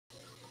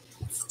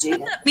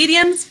What's up,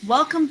 mediums?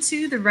 Welcome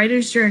to The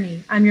Writer's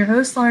Journey. I'm your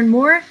host, Lauren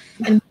Moore,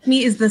 and with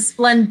me is the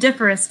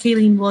splendiferous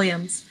Kayleen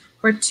Williams.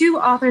 We're two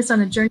authors on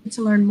a journey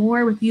to learn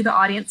more with you, the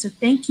audience, so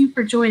thank you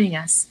for joining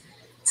us.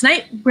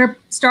 Tonight, we're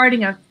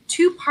starting a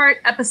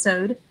two-part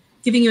episode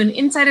giving you an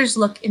insider's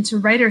look into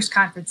writers'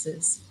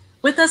 conferences.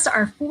 With us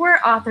are four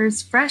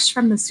authors fresh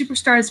from the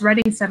Superstars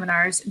Writing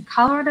Seminars in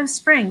Colorado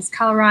Springs,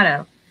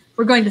 Colorado.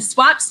 We're going to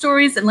swap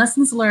stories and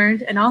lessons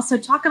learned and also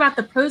talk about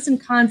the pros and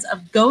cons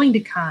of going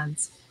to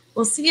cons.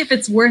 We'll see if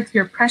it's worth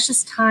your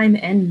precious time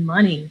and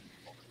money.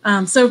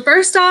 So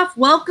first off,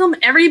 welcome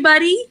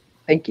everybody.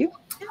 Thank you.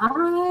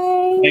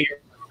 Hi.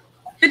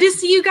 Good to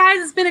see you guys.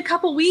 It's been a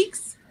couple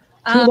weeks.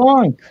 Too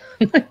long.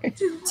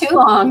 Too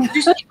long.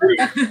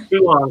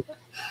 Too long.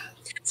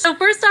 So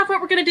first off,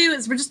 what we're going to do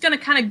is we're just going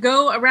to kind of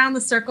go around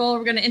the circle.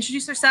 We're going to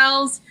introduce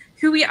ourselves,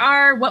 who we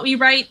are, what we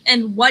write,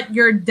 and what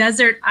your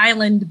desert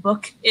island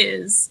book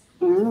is.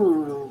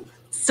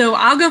 So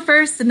I'll go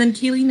first, and then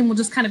Keeleen, and we'll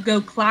just kind of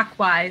go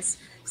clockwise.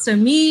 So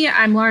me,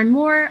 I'm Lauren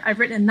Moore. I've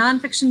written a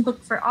nonfiction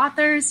book for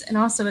authors and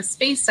also a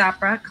space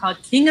opera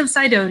called King of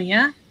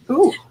Cydonia.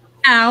 Ooh.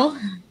 Ow.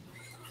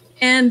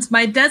 And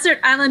my desert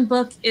island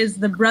book is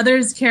The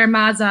Brothers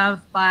Karamazov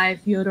by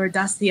Fyodor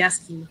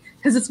Dostoevsky,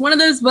 because it's one of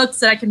those books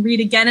that I can read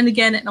again and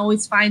again and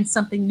always find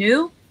something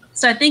new.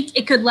 So I think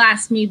it could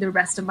last me the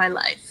rest of my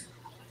life.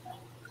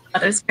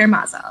 Brothers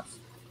Karamazov.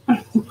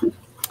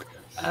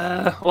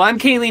 Well, I'm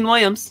Kayleen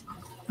Williams.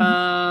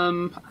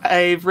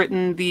 I've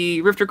written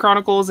the Rifter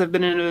Chronicles. I've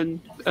been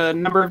in a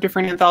number of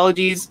different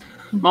anthologies.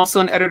 I'm also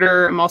an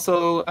editor. I'm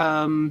also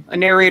a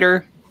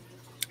narrator.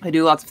 I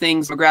do lots of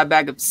things. I'm a grab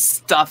bag of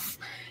stuff.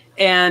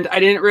 And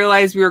I didn't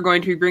realize we were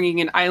going to be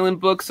bringing an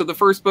island book. So the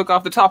first book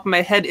off the top of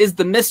my head is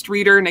The Mist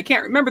Reader. And I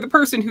can't remember the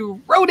person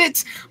who wrote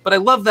it, but I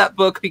love that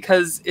book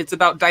because it's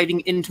about diving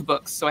into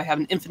books. So I have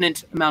an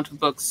infinite amount of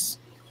books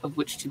of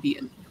which to be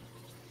in.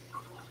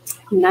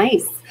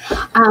 Nice.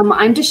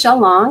 I'm Deshelle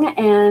Long,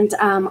 and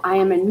I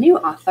am a new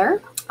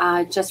author,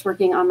 just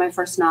working on my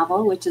first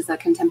novel, which is a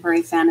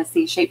contemporary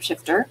fantasy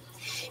shapeshifter.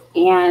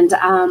 And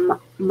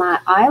my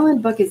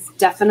island book is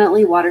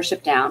definitely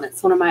Watership Down.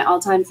 It's one of my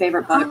all-time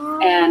favorite books.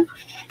 And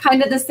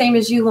kind of the same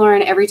as you,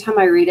 Lauren, every time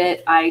I read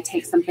it, I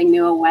take something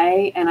new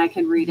away, and I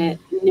can read it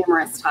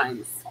numerous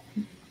times.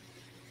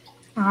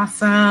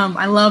 Awesome.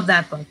 I love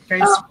that book.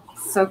 Very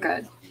so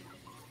good.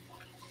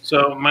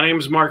 So my name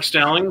is Mark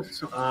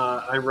Stallings.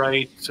 I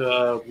write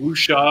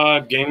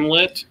Wuxia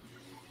Gamelit.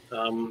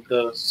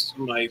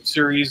 My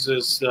series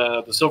is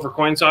the Silver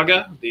Coin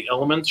Saga. The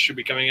Elements should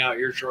be coming out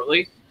here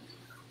shortly.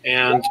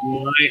 And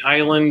my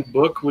island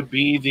book would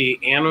be the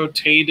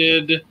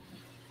annotated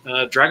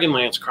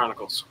Dragonlance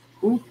Chronicles.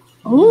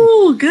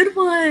 Ooh, good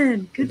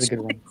one. Good choice.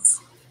 Good one.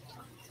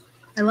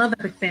 I love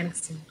epic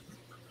fantasy.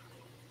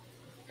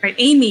 All right,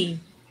 Amy.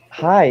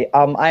 Hi,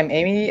 I'm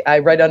Amy. I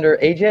write under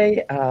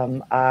AJ.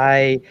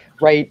 I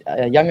write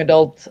young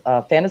adult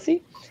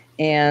fantasy,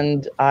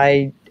 and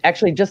I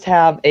actually just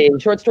have a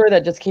short story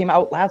that just came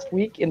out last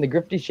week in the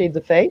Grifty Shades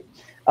of Fae,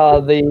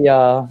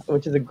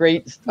 which is a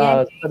great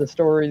set of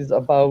stories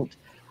about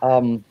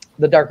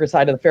the darker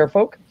side of the fair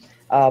folk.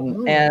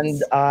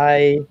 And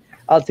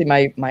I'll see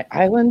my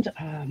island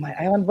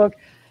book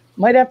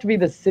might have to be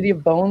The City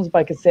of Bones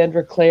by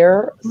Cassandra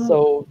Clare.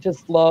 So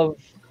just love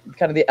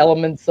kind of the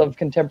elements of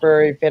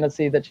contemporary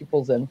fantasy that she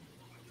pulls in.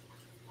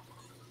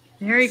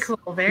 Very cool.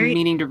 Very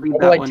meaning to read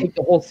Although that I one. take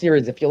the whole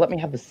series. If you let me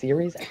have the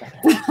series, I'd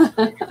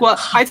rather. Well,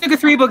 I took a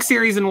 3-book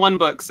series in one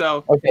book,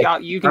 so Okay. yeah,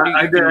 you can do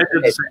I did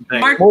the same thing.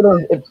 Mark Hold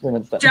on,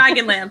 influence that.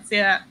 Dragonlance,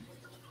 yeah.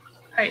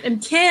 All right,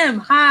 and Kim,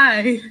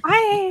 hi.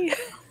 Hi.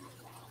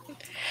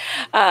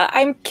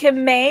 I'm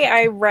Kim May.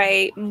 I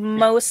write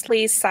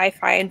mostly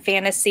sci-fi and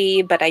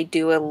fantasy, but I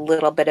do a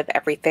little bit of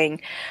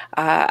everything.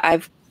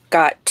 I've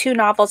got 2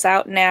 novels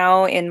out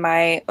now in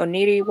my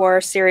Oniri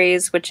War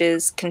series, which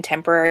is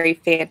contemporary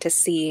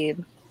fantasy,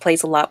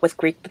 plays a lot with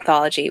Greek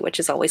mythology, which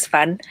is always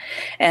fun.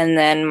 And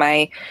then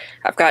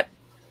I've got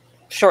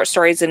short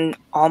stories in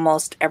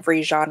almost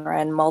every genre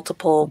and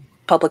multiple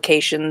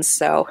publications,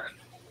 so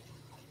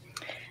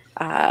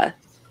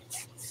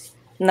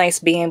nice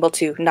being able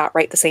to not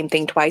write the same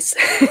thing twice.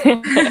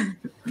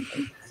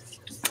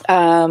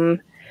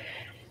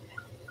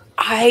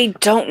 I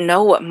don't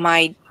know what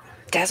my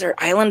desert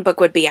island book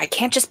would be. I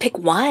can't just pick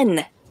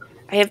one.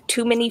 I have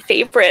too many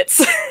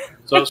favorites.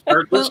 So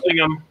start listing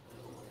them.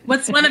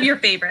 What's one of your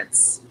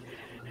favorites?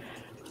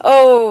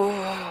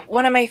 Oh,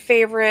 one of my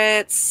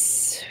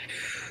favorites.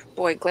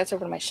 Boy, glance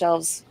over to my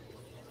shelves.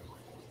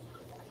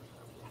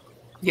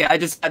 yeah, I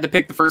just had to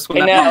pick the first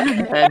one. I that know. popped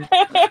in my head.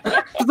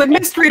 It was the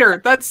Mist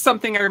Reader. That's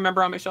something I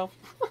remember on my shelf.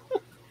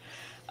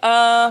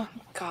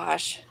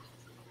 Gosh.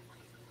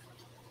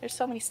 There's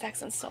so many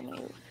stacks and so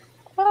many.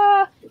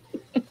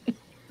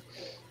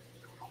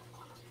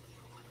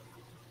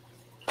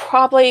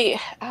 Probably,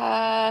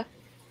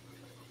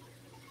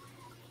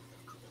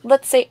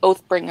 let's say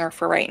Oathbringer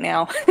for right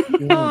now.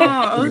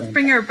 Oh,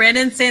 Oathbringer,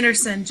 Brandon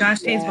Sanderson.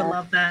 Josh Hayes would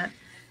love that.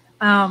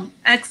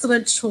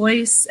 Excellent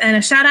choice. And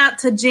a shout out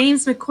to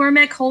James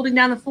McCormick holding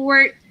down the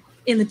fort.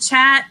 in the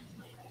chat.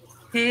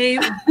 Hey,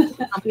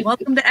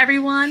 welcome to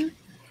everyone.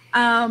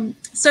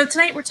 So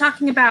tonight we're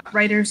talking about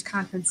writers'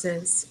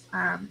 conferences.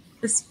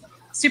 This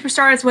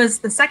Superstars was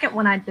the second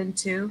one I'd been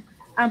to.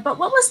 But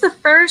what was the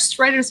first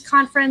writers'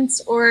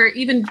 conference or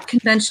even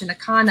convention, a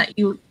con that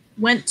you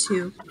went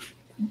to?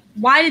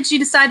 Why did you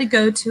decide to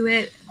go to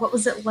it? What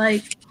was it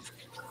like?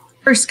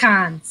 First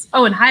cons.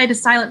 Oh, and hi to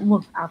Silent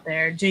Wolf out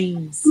there,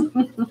 James.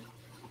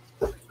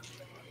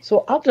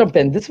 So I'll jump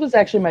in. This was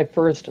actually my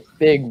first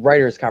big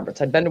writers'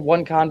 conference. I'd been to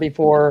one con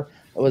before.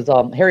 It was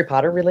Harry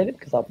Potter related,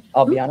 because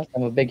I'll be honest,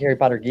 I'm a big Harry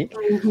Potter geek.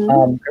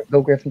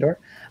 Go Gryffindor.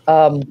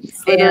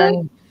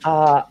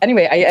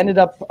 Anyway, I ended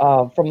up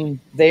from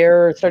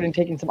there starting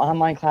taking some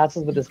online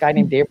classes with this guy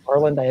named Dave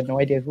Harland. I had no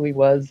idea who he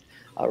was,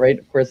 right?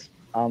 Of course,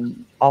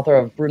 author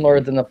of Brune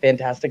Lords and the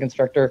fantastic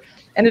instructor.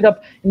 Ended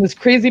up in this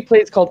crazy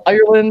place called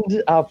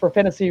Ireland for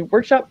Fantasy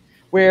Workshop,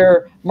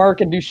 where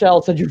Mark and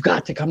Duchelle said, you've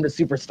got to come to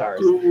Superstars.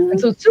 And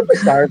so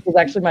Superstars was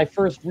actually my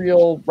first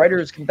real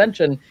writers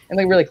convention in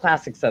the really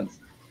classic sense.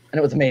 And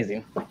it was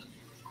amazing.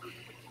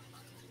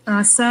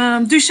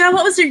 Awesome. Duchelle,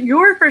 what was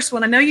your first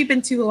one? I know you've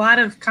been to a lot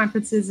of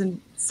conferences and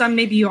some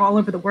maybe all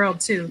over the world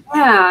too.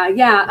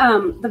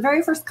 Yeah. The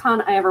very first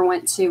con I ever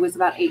went to was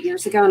about 8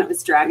 years ago, and it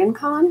was Dragon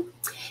Con.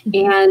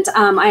 And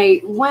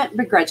I went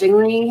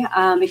begrudgingly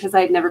because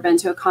I had never been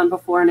to a con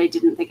before, and I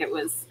didn't think it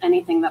was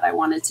anything that I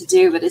wanted to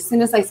do. But as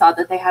soon as I saw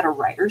that they had a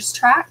writer's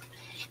track,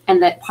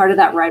 and that part of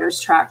that writer's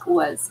track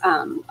was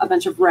a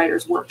bunch of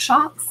writers'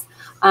 workshops,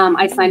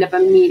 I signed up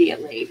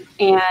immediately.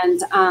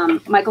 And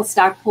Michael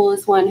Stackpool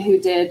is one who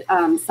did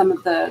some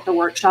of the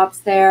workshops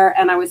there,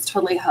 and I was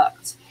totally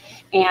hooked.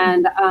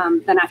 And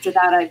then after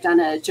that, I've done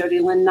a Jody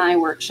Lynn Nye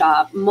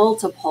workshop,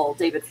 multiple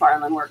David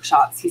Farland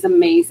workshops. He's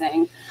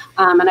amazing.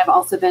 And I've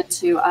also been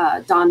to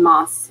Don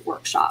Moss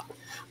workshop.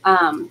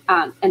 And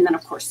then,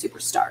 of course,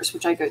 Superstars,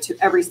 which I go to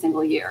every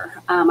single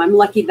year. I'm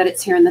lucky that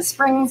it's here in the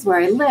Springs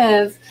where I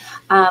live,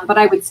 but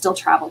I would still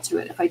travel to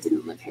it if I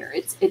didn't live here.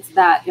 It's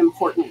that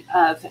important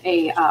of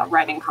a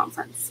writing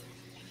conference.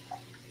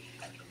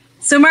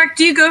 So, Mark,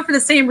 do you go for the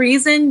same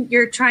reason?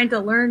 You're trying to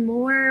learn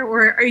more,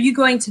 or are you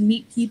going to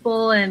meet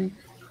people and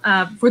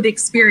for the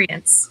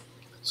experience?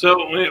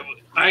 So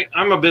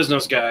I'm a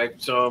business guy.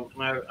 So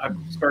I've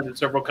started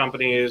several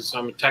companies.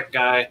 I'm a tech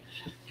guy.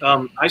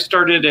 I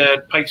started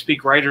at Pikes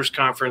Peak Writers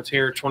Conference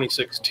here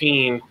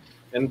 2016,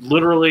 and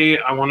literally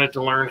I wanted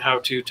to learn how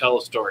to tell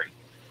a story.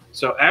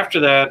 So after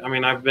that, I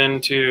mean, I've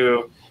been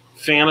to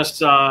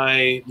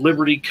Fantasy,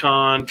 Liberty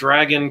Con,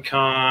 Dragon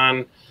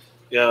Con,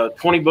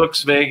 20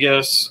 Books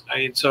Vegas.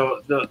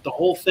 So the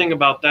whole thing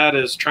about that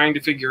is trying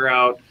to figure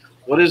out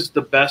what is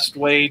the best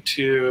way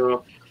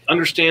to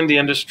understand the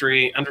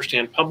industry,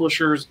 understand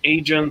publishers,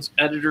 agents,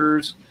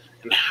 editors,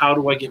 and how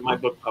do I get my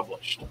book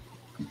published?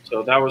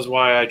 So that was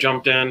why I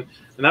jumped in.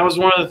 And that was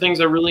one of the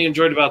things I really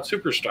enjoyed about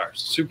Superstars.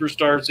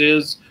 Superstars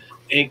is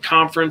a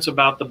conference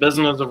about the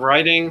business of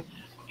writing,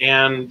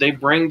 and they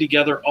bring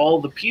together all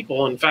the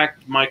people. In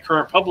fact, my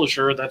current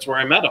publisher, that's where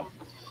I met him.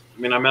 I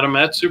mean, I met him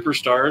at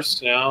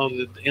Superstars,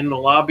 in the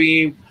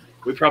lobby.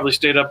 We probably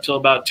stayed up till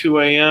about 2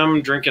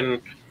 a.m.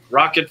 drinking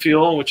rocket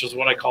fuel, which is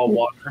what I call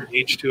water,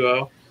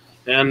 H2O.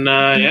 And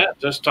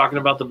just talking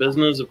about the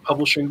business of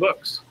publishing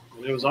books.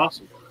 And it was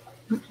awesome.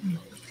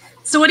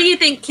 So what do you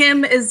think,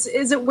 Kim? Is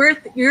it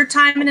worth your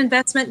time and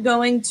investment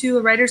going to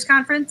a writers'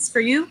 conference for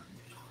you?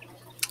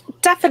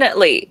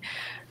 Definitely.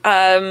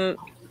 I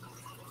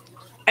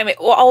mean,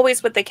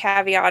 always with the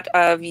caveat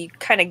of you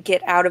kind of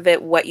get out of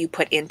it what you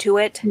put into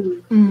it.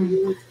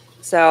 Mm-hmm.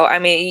 So, I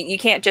mean, you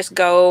can't just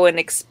go and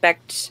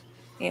expect,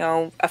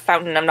 a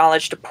fountain of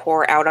knowledge to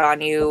pour out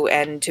on you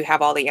and to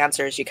have all the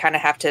answers. You kind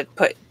of have to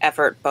put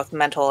effort, both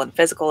mental and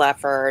physical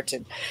effort,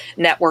 and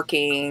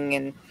networking,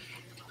 and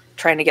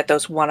trying to get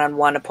those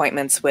one-on-one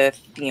appointments with,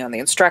 the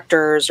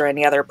instructors or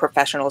any other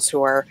professionals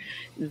who are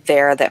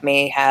there that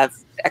may have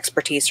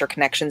expertise or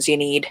connections you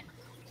need.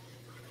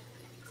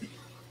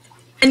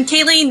 And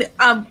Kayleen,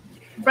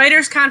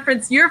 Writers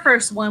Conference, your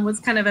first one was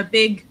kind of a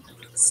big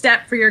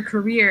step for your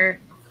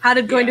career. How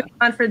did going to a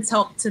conference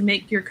help to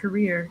make your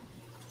career?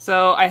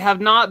 So I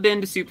have not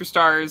been to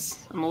Superstars.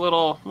 I'm a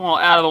little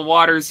out of the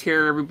waters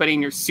here, everybody,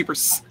 in your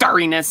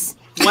superstariness.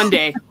 One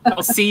day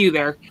I'll see you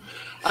there.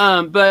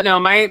 But no,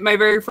 my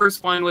very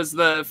first one was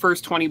the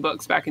first 20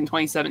 books back in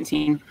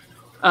 2017.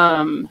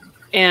 And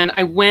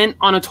I went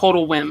on a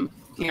total whim.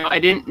 I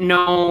didn't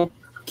know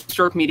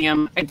Keystroke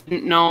Medium. I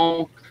didn't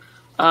know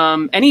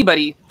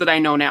anybody that I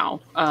know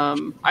now.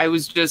 I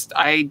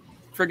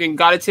friggin'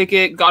 got a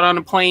ticket, got on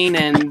a plane,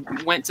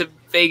 and went to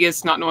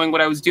Vegas not knowing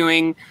what I was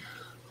doing.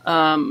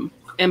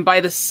 And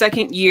by the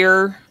second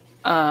year,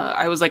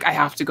 I was like, I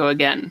have to go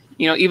again.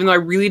 Even though I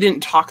really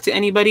didn't talk to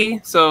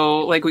anybody. So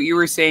like what you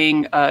were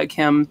saying,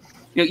 Kim,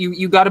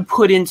 you got to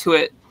put into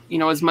it,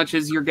 as much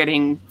as you're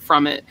getting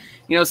from it.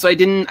 So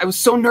I was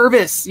so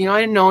nervous.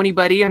 I didn't know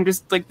anybody. I'm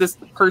just like this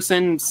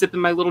person sipping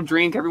my little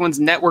drink. Everyone's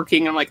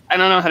networking. I'm like, I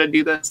don't know how to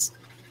do this.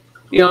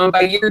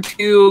 By year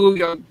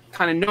two,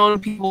 kind of knowing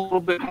people a little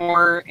bit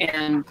more,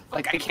 and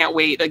like, I can't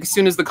wait. Like, as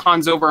soon as the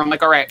con's over, I'm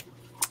like, all right,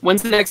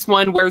 when's the next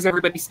one? Where's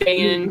everybody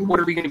staying? What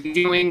are we going to be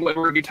doing? What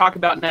are we going to talk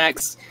about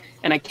next?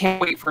 And I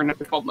can't wait for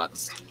another 12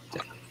 months.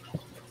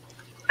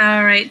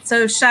 All right.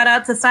 So shout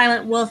out to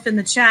Silent Wolf in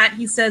the chat.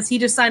 He says he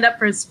just signed up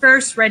for his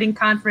first writing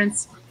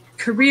conference,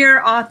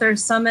 Career Author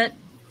Summit.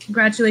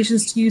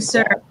 Congratulations to you,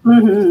 sir.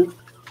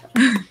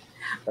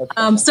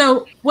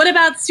 So what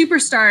about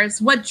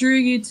Superstars? What drew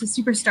you to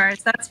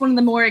Superstars? That's one of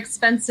the more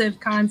expensive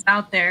cons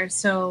out there.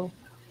 So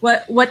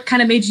what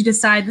kind of made you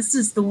decide this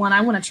is the one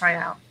I want to try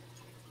out?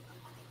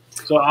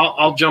 So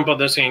I'll jump on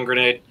this hand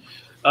grenade.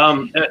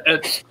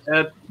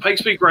 At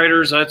Pikes Peak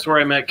Writers, that's where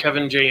I met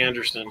Kevin J.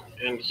 Anderson,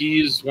 and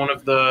he's one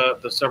of the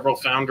several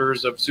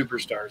founders of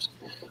Superstars.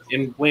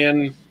 And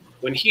when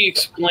he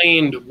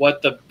explained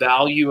what the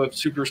value of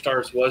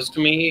Superstars was to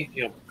me,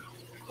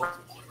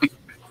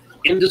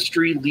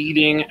 industry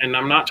leading, and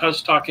I'm not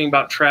just talking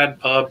about trad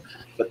pub,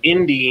 but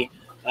indie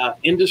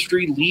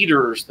industry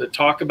leaders that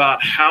talk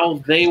about how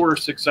they were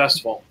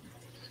successful.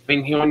 I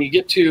mean, when you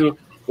get to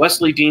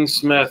Wesley Dean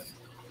Smith,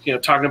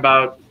 talking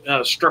about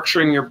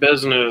structuring your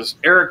business,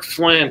 Eric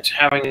Flint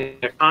having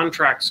a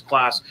contracts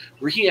class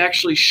where he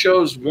actually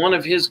shows one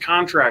of his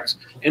contracts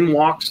and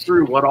walks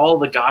through what all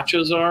the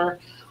gotchas are.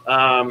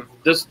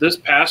 This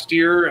past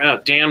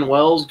year, Dan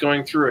Wells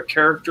going through a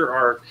character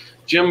arc,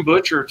 Jim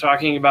Butcher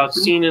talking about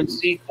scene and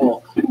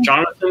sequel,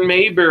 Jonathan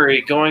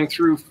Mayberry going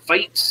through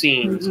fight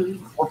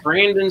scenes, or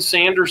Brandon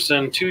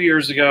Sanderson 2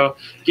 years ago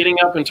getting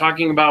up and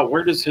talking about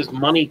where does his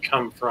money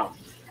come from.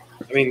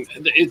 I mean,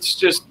 it's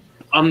just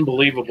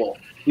unbelievable.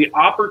 The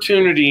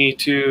opportunity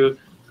to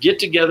get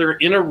together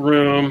in a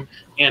room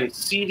and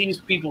see these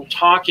people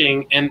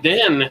talking, and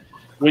then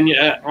when you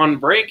on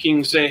break, you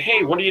can say,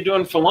 hey, what are you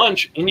doing for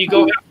lunch? And you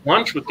go have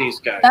lunch with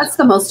these guys. That's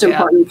the most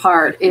important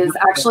part, is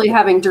actually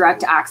having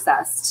direct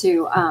access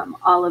to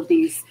all of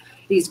these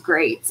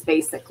greats,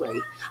 basically.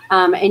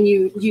 And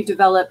you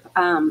develop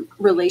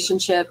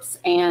relationships,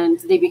 and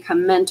they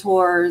become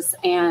mentors,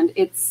 and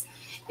it's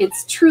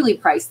truly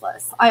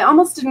priceless. I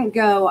almost didn't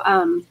go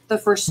the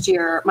first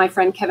year. My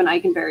friend Kevin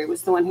Eikenberry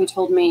was the one who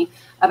told me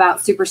about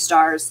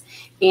Superstars.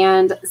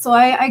 And so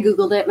I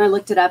Googled it and I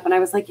looked it up, and I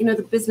was like,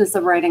 the business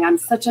of writing, I'm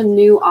such a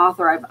new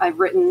author. I've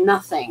written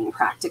nothing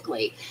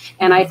practically.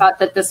 And I thought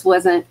that this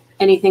wasn't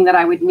anything that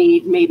I would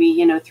need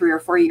maybe, 3 or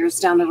 4 years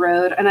down the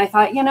road. And I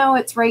thought,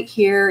 it's right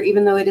here.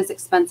 Even though it is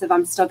expensive,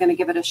 I'm still going to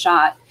give it a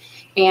shot.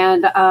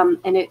 And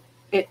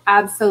it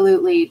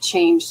absolutely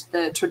changed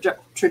the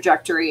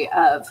trajectory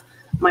of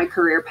my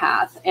career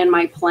path and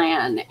my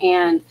plan.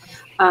 And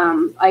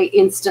I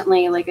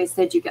instantly, like I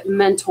said, you get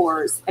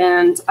mentors,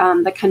 and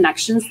the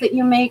connections that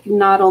you make,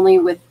 not only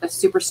with the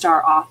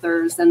superstar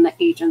authors and the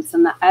agents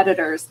and the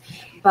editors,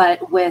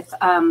 but with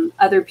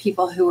other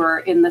people who are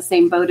in the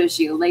same boat as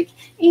you, like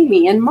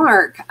Amy and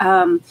Mark.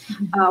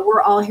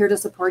 We're all here to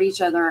support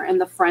each other, and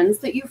the friends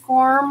that you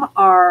form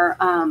are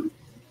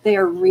they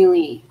are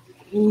really,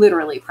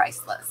 literally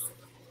priceless.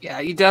 Yeah,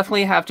 you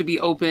definitely have to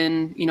be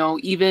open.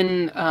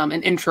 Even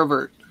an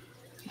introvert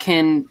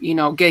can,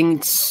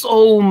 gain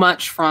so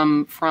much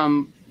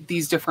from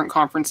these different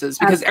conferences,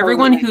 because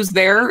everyone who's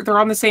there, they're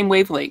on the same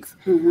wavelength.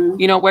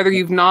 Whether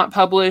you've not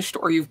published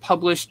or you've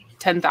published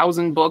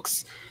 10,000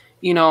 books,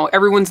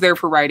 everyone's there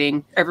for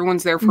writing.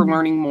 Everyone's there for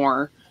learning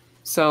more.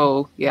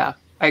 So yeah,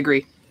 I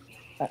agree.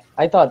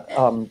 I thought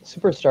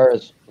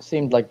Superstars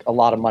seemed like a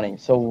lot of money.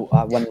 So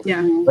when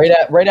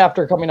right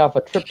after coming off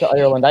a trip to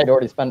Ireland, I'd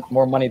already spent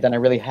more money than I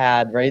really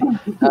had, right?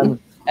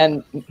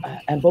 And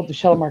both the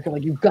Shell and Mark are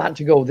like, you've got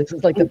to go. This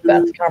is like the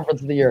best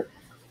conference of the year.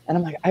 And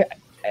I'm like,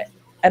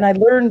 I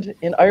learned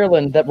in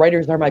Ireland that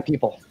writers are my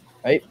people,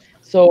 right?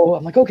 So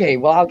I'm like, okay,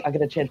 well, I'll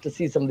get a chance to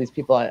see some of these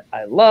people I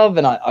love,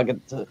 and I'll get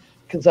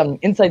some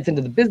insights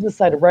into the business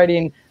side of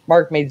writing.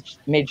 Mark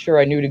made sure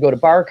I knew to go to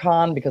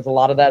BarCon, because a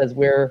lot of that is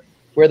where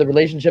the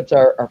relationships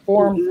are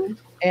formed.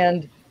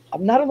 And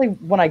not only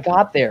when I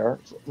got there,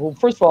 well,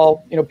 first of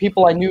all,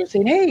 people I knew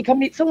saying, hey, come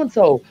meet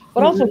so-and-so,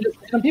 but also just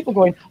people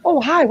going, oh,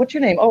 hi, what's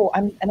your name? Oh,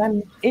 I'm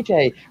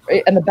AJ.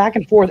 Right? And the back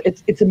and forth,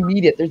 it's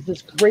immediate. There's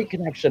this great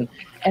connection.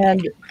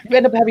 And you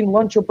end up having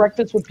lunch or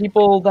breakfast with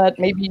people that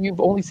maybe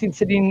you've only seen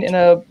sitting in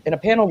a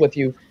panel with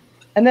you.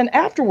 And then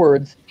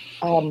afterwards,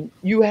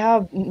 you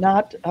have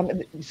not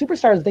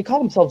Superstars. They call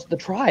themselves the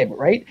tribe,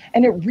 right?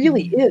 And it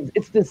really is.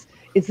 It's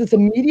this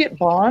immediate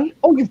bond.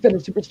 Oh, you've been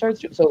to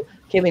Superstars too. So,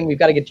 Kayleen, we've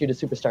got to get you to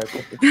Superstars.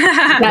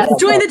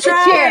 Join the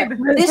tribe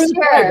this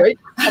year. Right?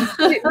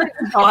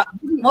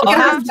 We'll get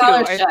a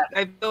scholarship.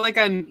 I feel like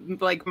I'm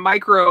like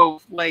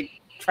micro,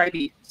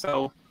 tribey.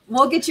 So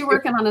we'll get you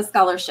working on a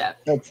scholarship.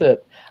 That's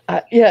it.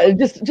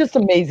 Just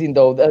amazing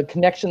though, the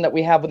connection that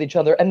we have with each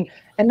other, and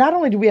not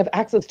only do we have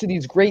access to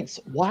these greats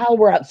while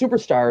we're at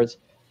Superstars,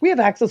 we have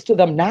access to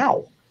them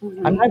now.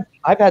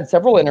 I've had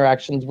several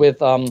interactions with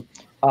James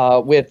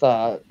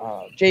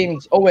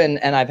Owen,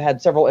 and I've had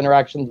several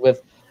interactions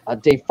with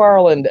Dave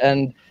Farland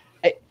and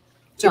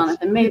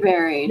Jonathan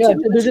Mayberry. Yeah,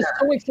 they're just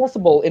so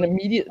accessible in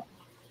immediate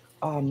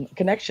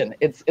connection.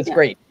 It's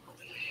great.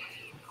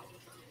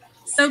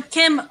 So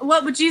Kim,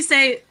 what would you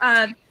say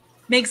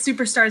makes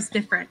Superstars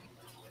different?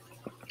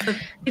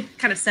 It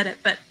kind of said it,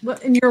 but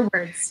in your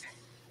words.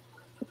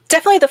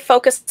 Definitely the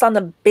focus on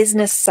the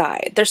business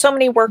side. There's so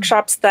many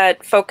workshops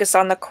that focus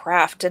on the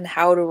craft and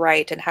how to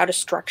write and how to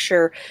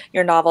structure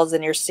your novels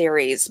and your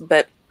series,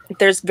 but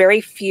there's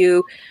very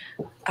few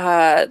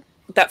that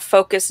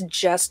focus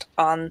just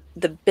on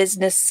the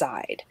business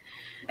side.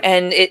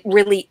 And it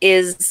really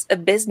is a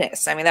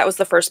business. I mean, that was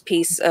the first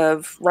piece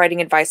of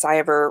writing advice I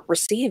ever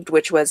received,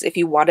 which was if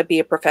you want to be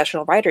a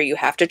professional writer, you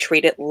have to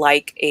treat it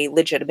like a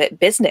legitimate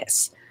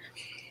business.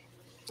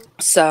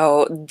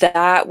 So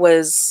that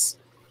was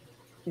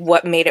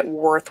what made it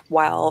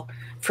worthwhile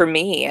for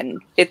me.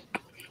 And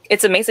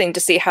it's amazing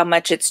to see how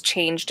much it's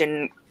changed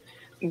and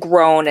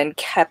grown and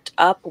kept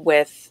up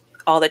with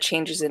all the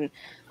changes in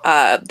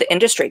the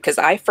industry. Because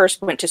I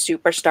first went to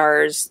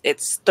Superstars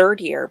its third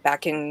year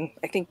back in,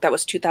 I think that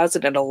was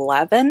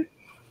 2011.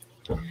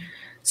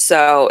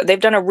 So they've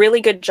done a really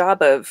good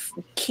job of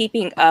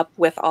keeping up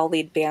with all the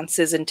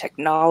advances in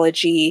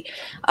technology,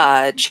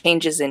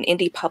 changes in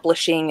indie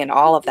publishing and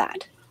all of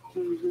that.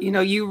 You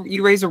know,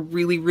 you raise a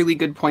really, really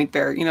good point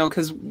there, you know,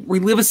 because we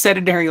live a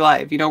sedentary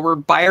life. You know, we're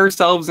by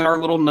ourselves in our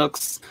little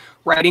nooks,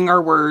 writing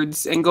our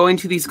words and going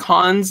to these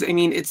cons. I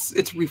mean, it's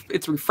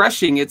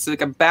refreshing. It's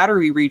like a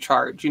battery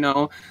recharge, you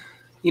know.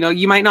 You know,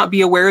 you might not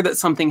be aware that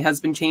something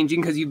has been changing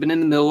because you've been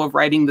in the middle of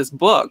writing this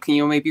book. You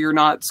know, maybe you're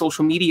not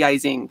social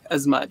mediaizing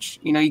as much.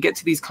 You know, you get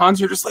to these cons,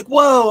 you're just like,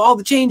 whoa, all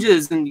the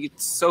changes, and you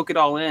soak it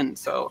all in.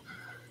 So,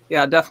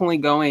 yeah, definitely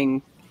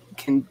going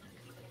can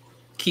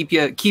keep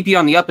you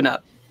on the up and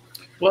up.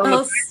 Well, and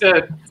the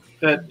fact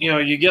that you know,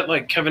 you get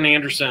like Kevin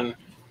Anderson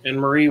and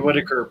Marie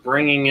Whitaker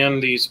bringing in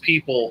these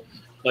people,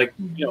 like,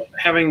 you know,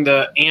 having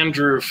the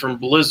Andrew from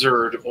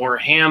Blizzard or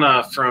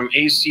Hannah from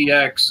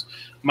ACX,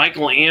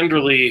 Michael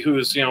Anderle,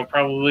 who's, you know,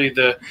 probably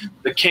the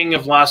king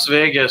of Las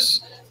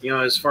Vegas, you know,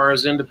 as far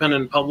as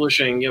independent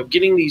publishing, you know,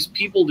 getting these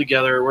people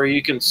together where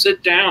you can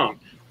sit down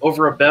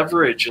over a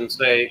beverage and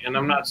say, and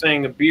I'm not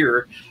saying a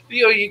beer,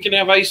 you know, you can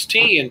have iced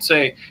tea and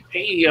say,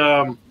 hey,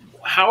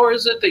 how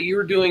is it that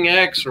you're doing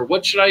X, or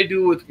what should I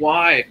do with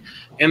Y?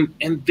 And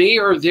they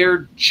are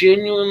there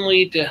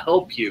genuinely to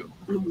help you.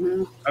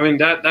 Mm-hmm. I mean,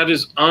 that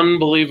is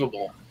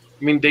unbelievable.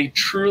 I mean, they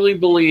truly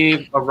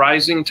believe a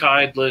rising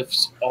tide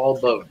lifts all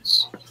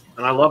boats.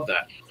 And I love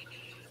that.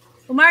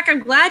 Well, Mark, I'm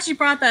glad you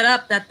brought that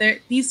up, that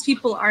these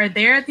people are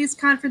there at these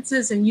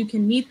conferences and you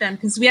can meet them,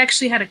 because we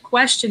actually had a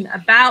question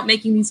about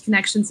making these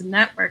connections and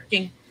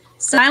networking.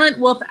 Silent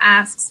Wolf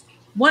asks,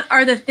 what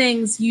are the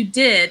things you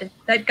did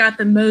that got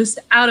the most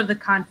out of the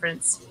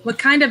conference? What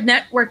kind of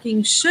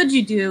networking should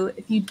you do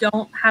if you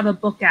don't have a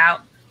book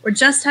out or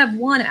just have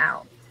one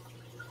out?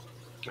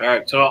 All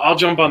right, so I'll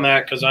jump on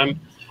that because I'm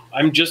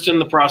just in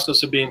the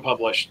process of being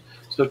published.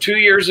 So 2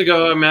 years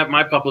ago, I met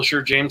my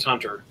publisher, James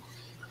Hunter,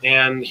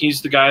 and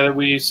he's the guy that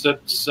we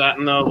sat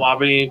in the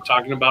lobby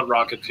talking about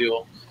rocket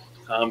fuel,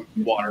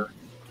 water.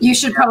 You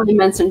should probably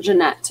mention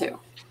Jeanette too.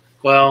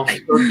 Well,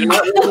 so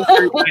Jeanette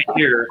is right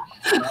here.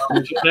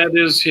 Jeanette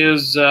is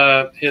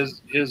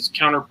his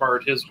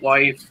counterpart, his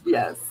wife.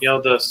 Yes. You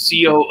know, the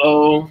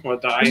COO,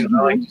 what I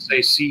like to say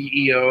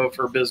CEO of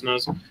her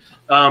business.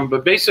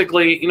 But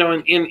basically, you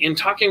know, in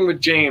talking with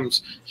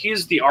James,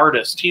 he's the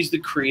artist, he's the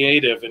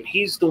creative, and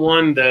he's the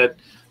one that,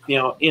 you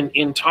know,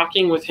 in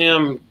talking with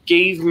him,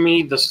 gave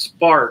me the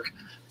spark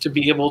to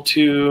be able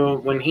to,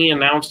 when he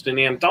announced an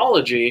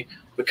anthology,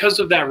 because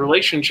of that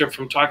relationship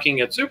from talking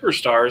at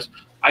Superstars,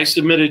 I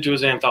submitted to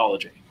his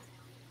anthology.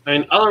 I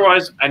mean,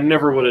 otherwise, I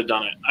never would have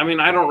done it. I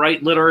mean, I don't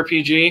write lit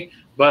RPG,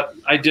 but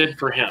I did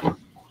for him.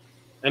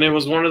 And it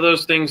was one of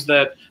those things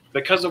that,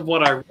 because of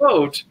what I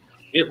wrote,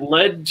 it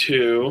led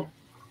to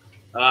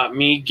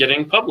me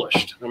getting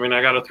published. I mean,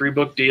 I got a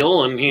 3-book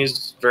deal, and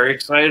he's very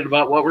excited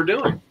about what we're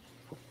doing.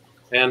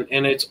 And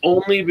it's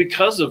only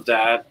because of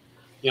that,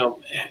 you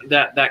know,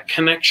 that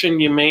connection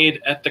you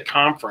made at the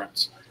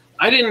conference.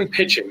 I didn't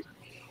pitch him.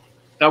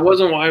 That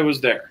wasn't why I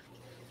was there.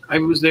 I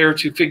was there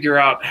to figure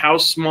out how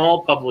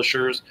small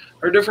publishers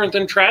are different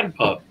than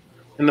TradPub,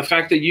 and the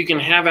fact that you can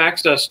have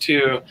access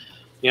to,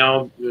 you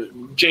know,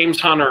 James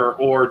Hunter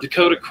or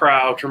Dakota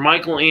Crouch or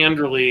Michael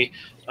Anderle.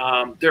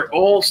 They're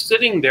all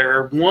sitting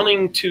there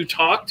wanting to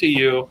talk to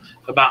you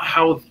about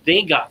how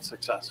they got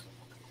successful.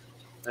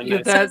 And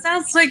so it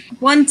sounds like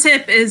one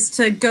tip is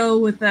to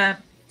go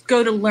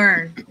to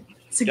learn,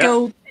 to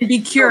go and be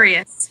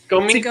curious,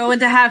 to go and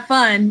to have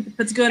fun,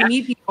 but to go and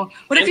meet people.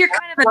 What if you're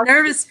kind of a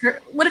nervous?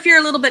 What if you're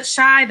a little bit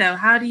shy though?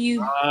 How do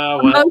you?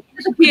 Most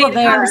of the people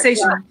there,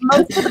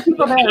 most of the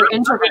people there are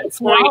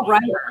introverts. We're all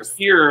writers.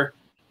 Here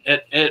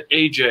at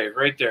AJ,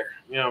 right there.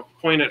 You know,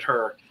 point at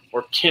her,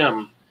 or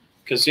Kim,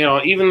 because, you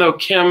know, even though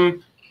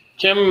Kim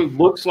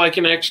looks like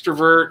an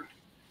extrovert,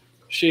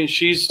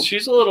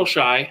 she's a little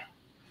shy.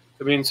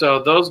 I mean,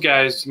 so those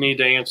guys need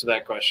to answer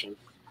that question.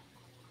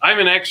 I'm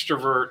an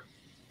extrovert.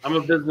 I'm a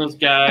business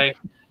guy,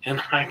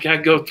 and I got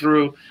to go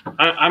through.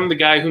 I'm the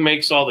guy who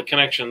makes all the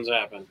connections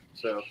happen.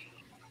 So,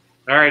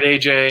 all right,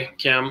 AJ,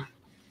 Kim.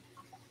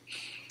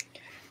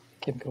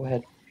 Kim, go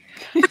ahead.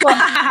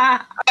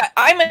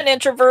 I'm an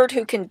introvert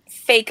who can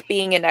fake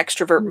being an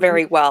extrovert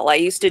very well. I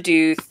used to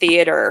do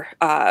theater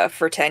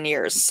for 10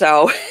 years,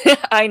 so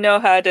I know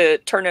how to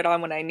turn it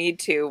on when I need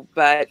to.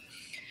 But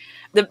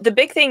the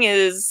big thing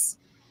is,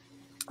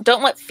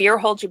 don't let fear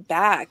hold you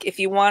back. If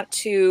you want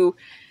to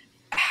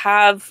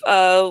have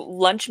a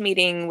lunch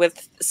meeting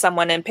with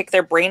someone and pick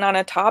their brain on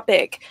a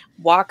topic,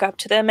 walk up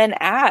to them and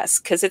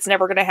ask, because it's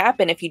never going to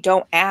happen if you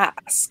don't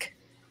ask.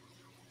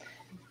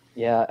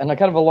 Yeah, and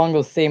kind of along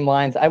those same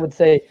lines, I would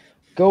say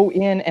go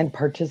in and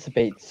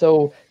participate.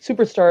 So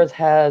Superstars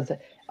has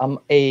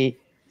a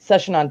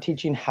session on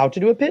teaching how to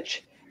do a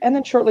pitch, and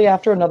then shortly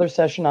after another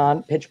session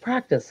on pitch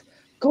practice.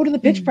 Go to the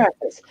pitch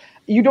practice.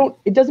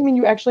 It doesn't mean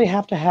you actually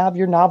have to have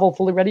your novel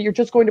fully ready. You're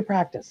just going to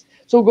practice.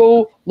 So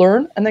go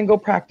learn and then go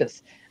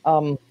practice.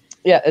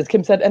 Yeah, as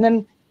Kim said, and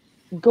then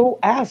go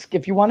ask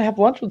if you want to have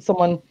lunch with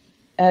someone.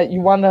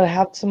 You want to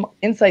have some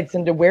insights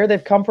into where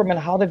they've come from and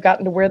how they've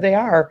gotten to where they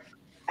are.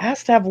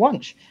 Ask to have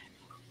lunch.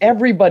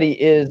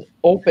 Everybody is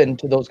open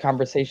to those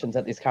conversations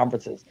at these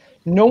conferences.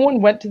 No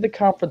one went to the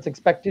conference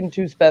expecting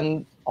to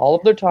spend all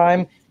of their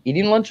time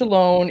eating lunch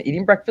alone,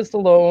 eating breakfast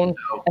alone,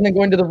 and then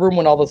going to the room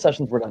when all the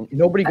sessions were done.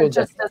 Nobody goes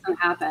there. It just doesn't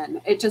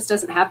happen. It just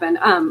doesn't happen.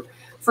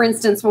 For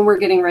instance, when we're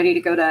getting ready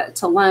to go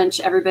to lunch,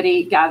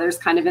 everybody gathers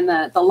kind of in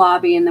the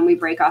lobby, and then we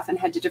break off and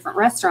head to different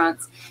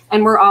restaurants.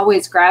 And we're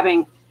always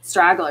grabbing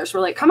stragglers.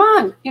 We're like, come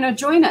on,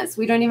 join us.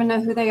 We don't even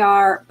know who they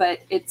are, but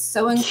it's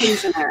so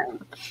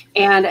inclusionary.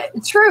 And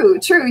true.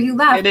 You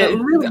laugh. It is.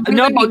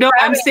 No,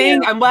 I'm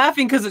saying I'm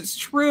laughing because it's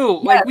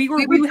true. Yes,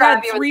 like we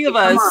had 3 of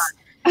us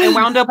and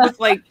wound up with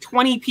like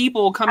 20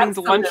 people coming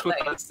to lunch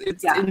with us.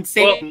 It's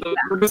insane. Well,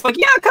 we're just like,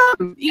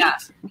 come eat. Yeah.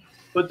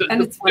 But the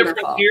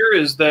difference here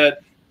is that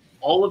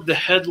all of the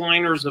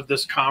headliners of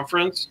this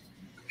conference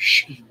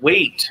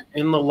wait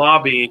in the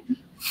lobby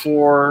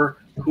for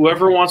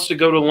whoever wants to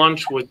go to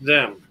lunch with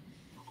them.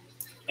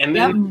 And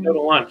then go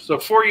to lunch. So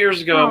 4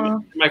 years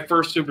ago, my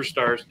first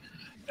Superstars,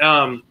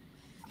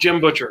 Jim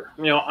Butcher.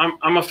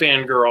 I'm a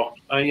fangirl.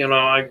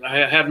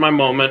 I had my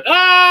moment.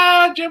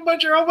 Jim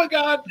Butcher! Oh my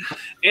God!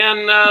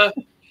 And I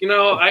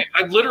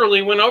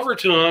literally went over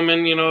to him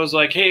and was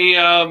like, hey,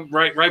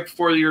 right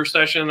before your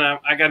session,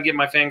 I got to get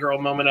my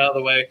fangirl moment out of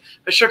the way.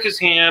 I shook his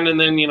hand and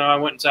then I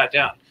went and sat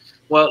down.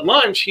 Well, at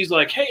lunch, he's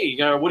like, hey,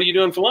 what are you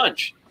doing for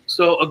lunch?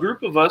 So a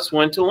group of us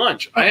went to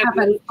lunch. It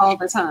happens all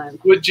the time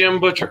with Jim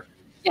Butcher.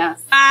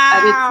 Yes,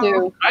 I did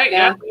too. Right?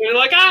 Yeah. You're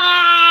like,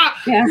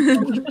 Yeah.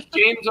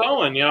 James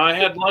Owen, I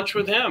had lunch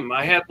with him.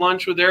 I had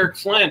lunch with Eric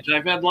Flint.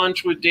 I've had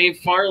lunch with Dave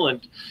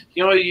Farland.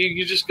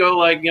 You just go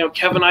like,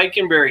 Kevin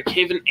Eikenberry,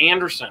 Kevin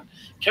Anderson.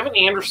 Kevin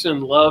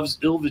Anderson loves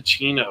Il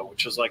Vicino,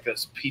 which is like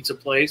this pizza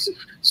place.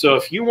 So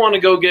if you want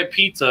to go get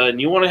pizza and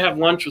you want to have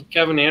lunch with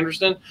Kevin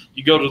Anderson,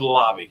 you go to the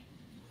lobby.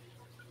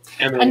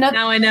 And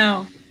now I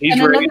know.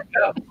 He's ready to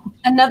go.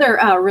 Another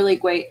really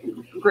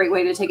great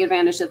way to take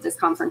advantage of this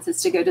conference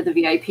is to go to the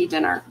VIP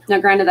dinner. Now,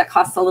 granted, that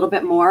costs a little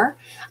bit more,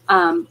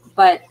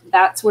 but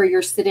that's where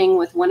you're sitting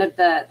with one of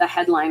the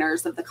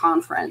headliners of the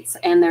conference,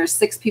 and there's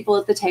 6 people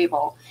at the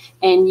table,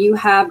 and you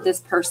have this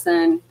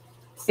person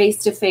face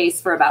to face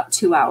for about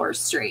 2 hours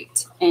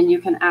straight, and you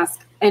can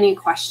ask any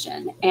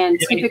question,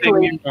 and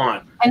anything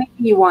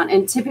you want.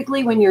 And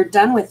typically, when you're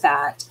done with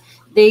that,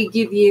 they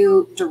give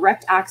you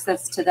direct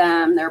access to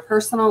them, their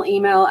personal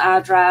email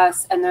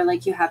address, and they're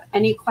like, you have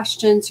any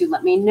questions, you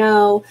let me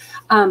know.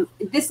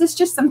 This is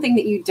just something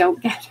that you don't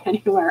get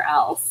anywhere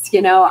else.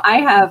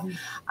 I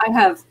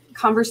have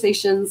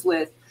conversations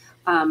with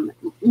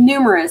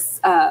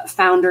numerous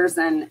founders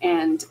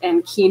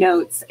and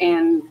keynotes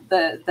and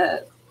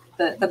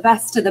the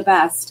best of the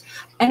best.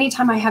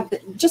 Anytime I have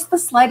just the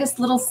slightest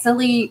little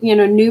silly,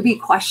 newbie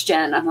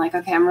question, I'm like,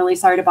 okay, I'm really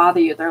sorry to bother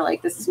you. They're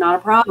like, this is not a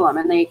problem.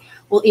 And they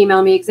will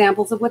email me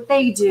examples of what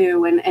they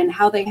do and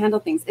how they handle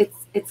things.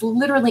 It's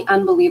literally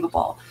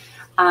unbelievable,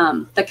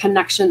 the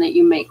connection that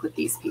you make with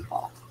these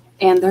people.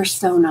 And they're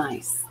so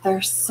nice.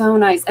 They're so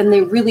nice. And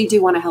they really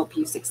do want to help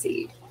you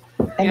succeed.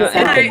 And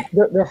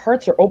their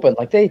hearts are open.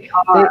 Like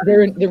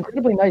they're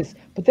incredibly nice,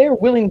 but they are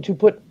willing to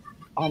put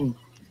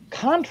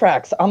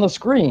contracts on the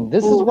screen.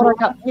 This is what I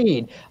got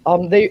paid.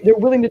 They're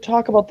willing to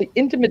talk about the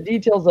intimate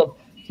details of,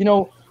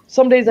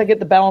 some days I get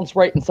the balance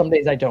right and some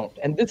days I don't.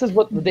 And this is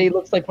what the day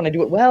looks like when I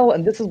do it well,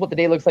 and this is what the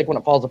day looks like when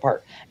it falls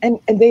apart. And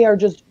they are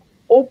just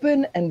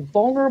open and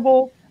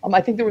vulnerable.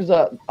 I think there was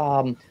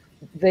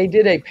they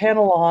did a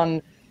panel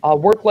on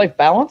work-life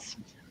balance.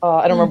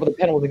 I don't remember what the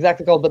panel was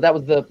exactly called, but that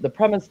was the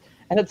premise.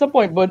 And at some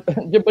point,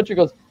 Jim Butcher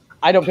goes,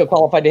 I don't feel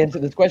qualified to answer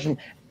this question.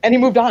 And he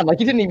moved on. Like,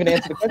 he didn't even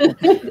answer the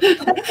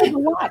question. That's a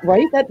lot,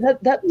 right?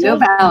 That no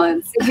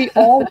balance. We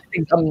all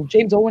think,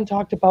 James Owen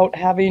talked about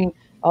having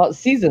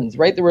seasons,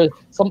 right? There was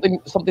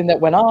something that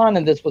went on,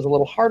 and this was a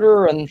little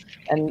harder, and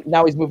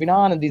now he's moving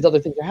on, and these other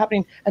things are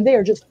happening. And they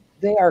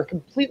are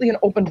completely an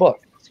open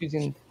book. Excuse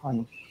me,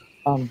 pun.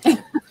 One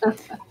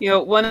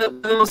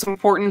of the most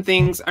important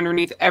things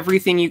underneath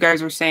everything you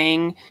guys are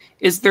saying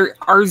is there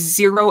are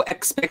 0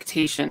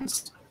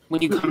 expectations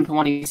when you come to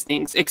one of these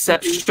things,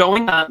 except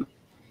showing up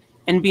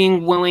and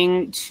being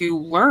willing to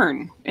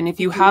learn. And if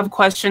you have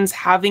questions,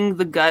 having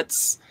the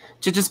guts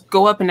to just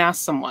go up and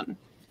ask someone.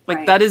 Like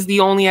Right. that is the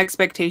only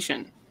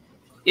expectation,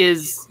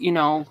 is, you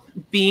know,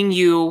 being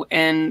you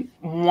and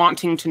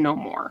wanting to know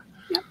more.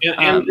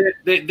 And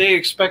they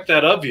expect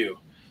that of you.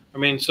 I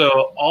mean,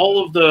 so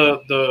all of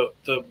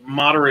the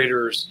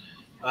moderators,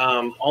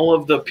 all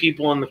of the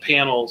people in the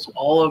panels,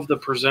 all of the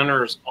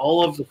presenters,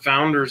 all of the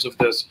founders of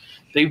this,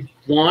 they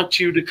want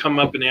you to come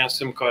up and ask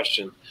them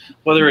questions,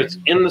 whether it's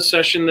in the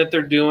session that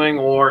they're doing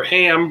or,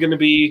 hey, I'll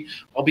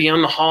be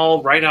on the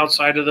hall right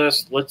outside of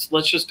this. Let's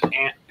just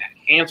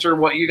answer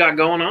what you got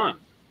going on.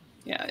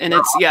 Yeah, and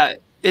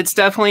it's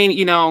definitely,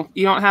 you know,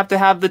 you don't have to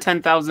have the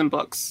 10,000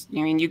 books.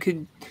 I mean, you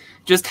could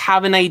just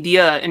have an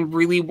idea and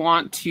really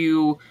want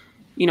to,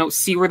 you know,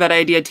 see where that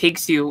idea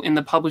takes you in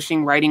the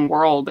publishing writing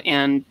world.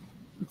 And,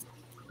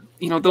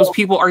 you know, those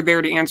people are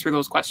there to answer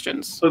those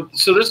questions.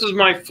 So this is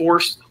my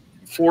fourth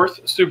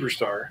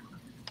superstar,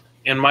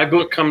 and my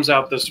book comes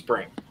out this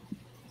spring.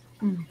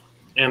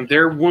 And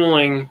they're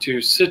willing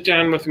to sit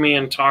down with me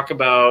and talk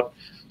about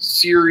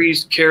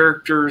series,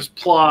 characters,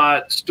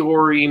 plot,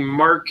 story,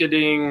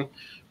 marketing,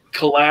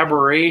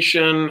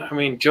 collaboration. I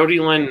mean, Jody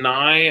Lynn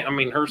Nye,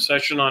 her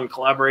session on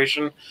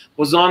collaboration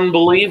was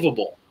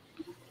unbelievable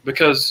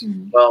because,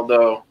 well,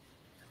 though,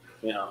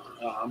 you know,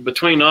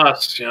 between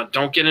us, you know,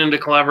 don't get into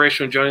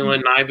collaboration with Jody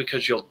Lynn Nye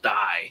because you'll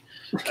die.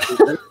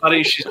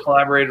 Everybody she's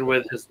collaborated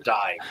with has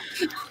died.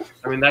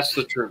 I mean, that's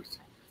the truth.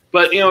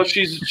 But, you know,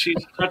 she's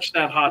touched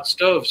that hot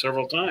stove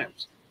several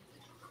times.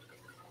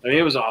 I mean,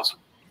 it was awesome.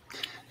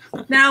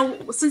 Now,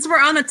 since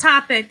we're on the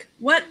topic,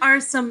 what are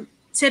some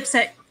tips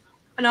that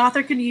an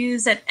author could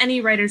use at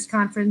any writers'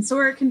 conference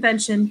or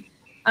convention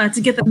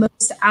to get the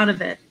most out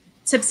of it?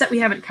 Tips that we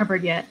haven't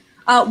covered yet.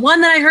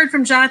 One that I heard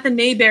from Jonathan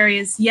Mayberry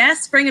is,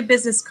 yes, bring a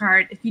business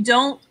card. If you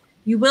don't,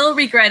 you will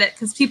regret it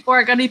because people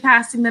are going to be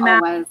passing them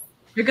out.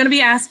 You're going to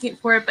be asking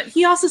for it. But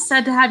he also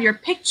said to have your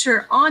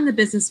picture on the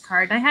business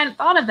card. I hadn't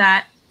thought of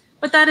that,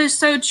 but that is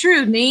so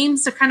true.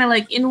 Names are kind of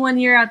like in one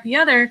ear, out the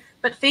other,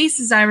 but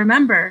faces I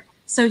remember.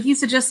 So he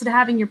suggested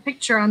having your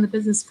picture on the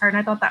business card,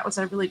 and I thought that was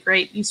a really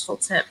great, useful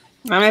tip.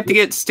 I'm going to have to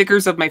get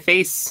stickers of my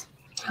face.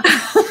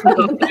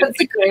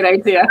 That's a great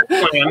idea.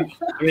 I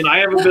mean, I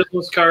have a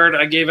business card.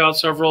 I gave out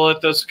several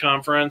at this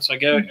conference. I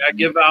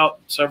give out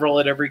several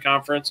at every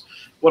conference.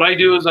 What I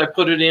do is I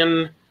put it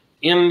in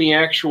the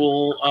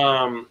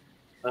actual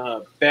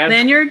badge.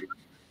 Lanyard?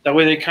 That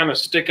way they kind of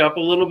stick up a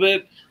little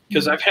bit,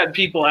 because I've had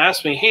people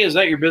ask me, hey, is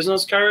that your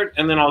business card?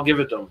 And then I'll give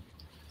it to them.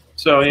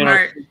 So, you know,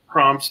 it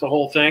prompts the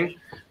whole thing.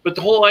 But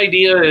the whole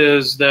idea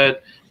is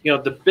that, you know,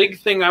 the big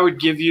thing I would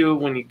give you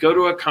when you go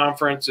to a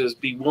conference is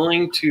be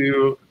willing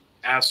to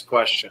ask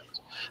questions.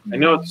 I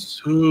know it's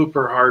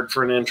super hard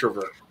for an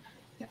introvert.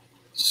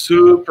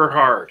 Super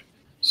hard.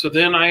 So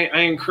then I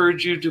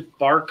encourage you to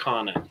bark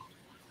on it.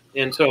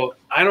 And so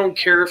I don't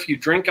care if you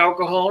drink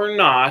alcohol or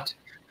not,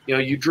 you know,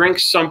 you drink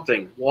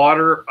something,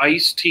 water,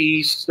 iced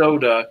tea,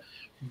 soda,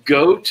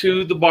 go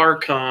to the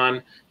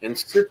BarCon and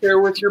sit there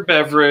with your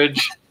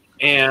beverage,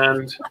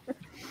 and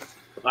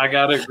I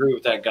got to agree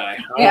with that guy.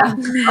 Yeah.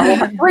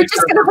 We're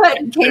just going to put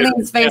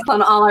Kayleen's face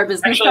on all our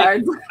business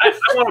cards. I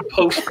want to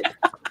post it.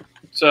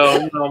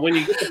 So, you know, when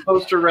you get the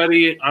poster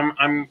ready,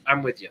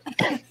 I'm with you.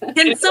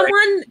 Can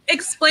someone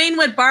explain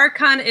what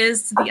BarCon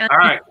is to the All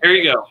right, here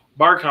you go.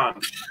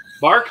 BarCon.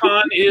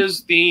 BarCon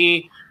is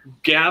the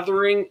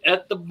gathering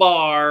at the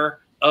bar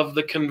of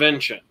the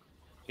convention.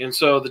 And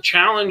so the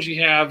challenge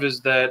you have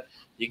is that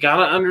you got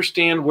to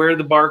understand where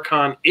the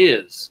BarCon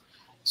is.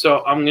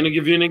 So I'm going to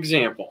give you an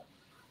example.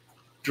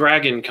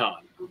 Dragon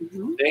Con.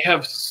 They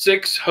have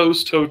 6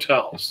 host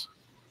hotels.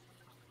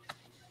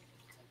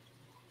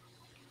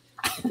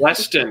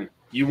 Weston,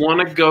 you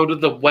want to go to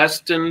the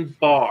Weston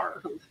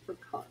bar.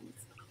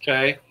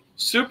 Okay.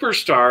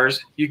 Superstars,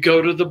 you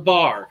go to the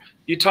bar.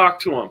 You talk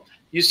to them.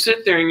 You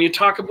sit there and you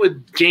talk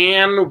with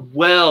Dan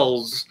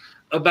Wells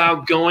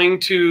about going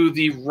to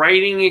the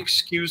Writing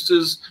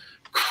Excuses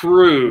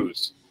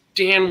cruise.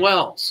 Dan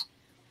Wells.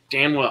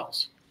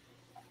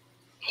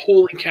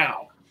 Holy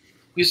cow.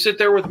 You sit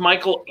there with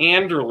Michael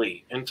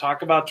Anderle and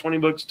talk about 20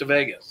 books to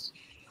Vegas.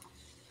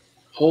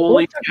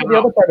 Holy cow. The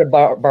other part of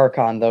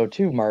BarCon, though,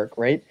 too, Mark,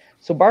 right?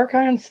 So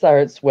BarCon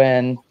starts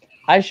when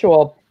I show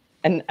up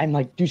and I'm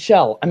like,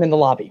 Duchelle, I'm in the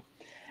lobby.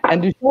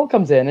 And Duchelle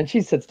comes in and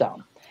she sits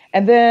down.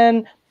 And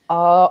then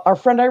our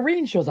friend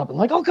Irene shows up and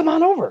like, oh, come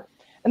on over.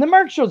 And then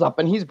Mark shows up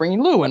and he's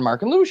bringing Lou, and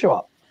Mark and Lou show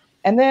up.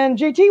 And then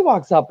JT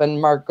walks up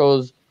and Mark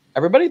goes,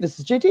 everybody, this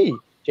is JT.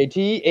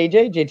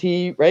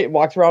 JT, right,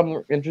 walks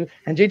around and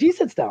JT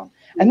sits down.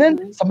 And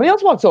then somebody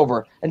else walks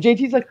over and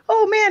JT's like,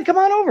 oh, man, come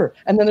on over.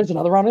 And then there's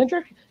another round of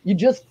interaction. You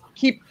just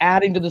keep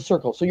adding to the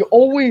circle. So you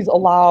always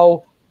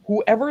allow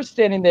whoever's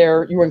standing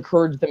there, you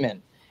encourage them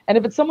in. And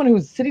if it's someone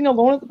who's sitting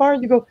alone at the bar,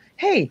 you go,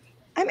 hey,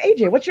 I'm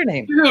AJ. What's your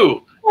name?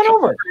 Come on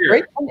over,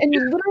 right? And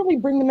you literally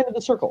bring them into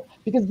the circle,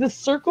 because this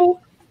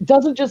circle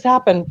doesn't just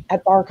happen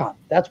at BarCon.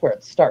 That's where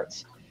it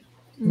starts.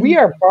 We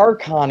are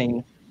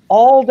BarConning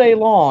all day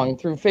long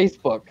through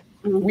Facebook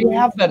We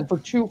have been for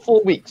 2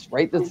 full weeks,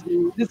 right? This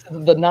is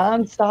the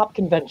nonstop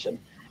convention,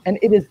 and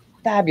it is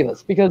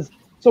fabulous because,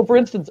 so for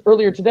instance,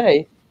 earlier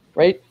today,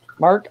 right?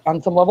 Mark,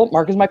 on some level,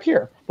 Mark is my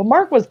peer, but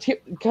Mark was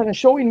kind of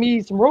showing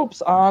me some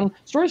ropes on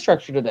story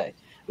structure today.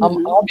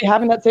 I'll be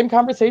having that same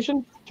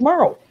conversation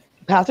tomorrow,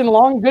 passing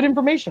along good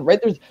information, right?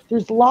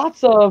 There's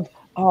lots of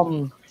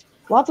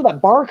that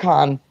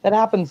BarCon that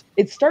happens.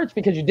 It starts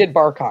because you did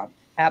BarCon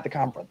at the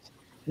conference,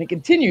 and it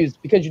continues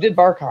because you did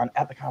BarCon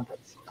at the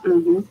conference.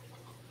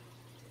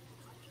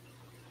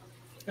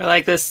 I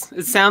like this.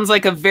 It sounds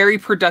like a very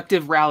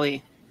productive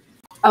rally.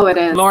 Oh, it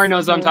is. Lauren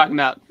knows what I'm talking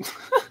about.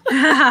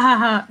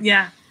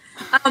 Yeah.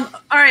 All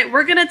right,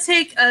 we're going to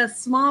take a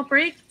small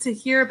break to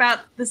hear about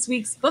this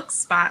week's book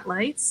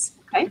spotlights.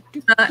 Okay.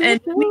 And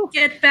when we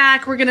get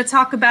back, we're going to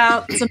talk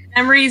about some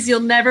memories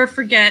you'll never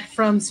forget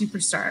from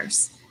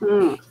Superstars.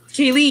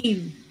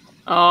 Kayleen.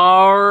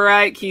 All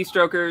right,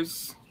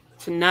 Keystrokers.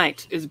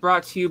 Tonight is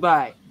brought to you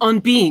by On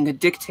Being a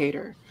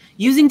Dictator,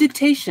 Using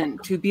Dictation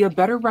to Be a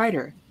Better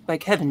Writer by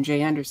Kevin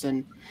J.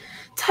 Anderson.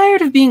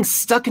 Tired of being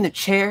stuck in a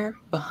chair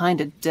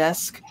behind a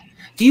desk?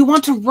 Do you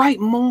want to write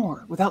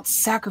more without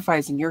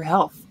sacrificing your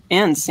health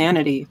and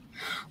sanity?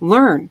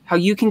 Learn how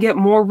you can get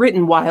more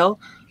written while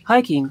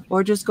hiking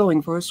or just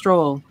going for a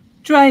stroll,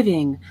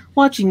 driving,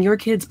 watching your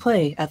kids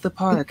play at the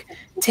park,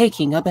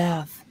 taking a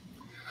bath.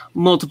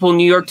 Multiple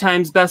New York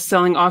Times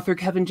best-selling author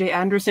Kevin J.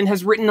 Anderson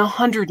has written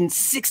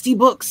 160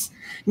 books,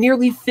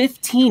 nearly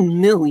 15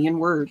 million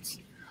words,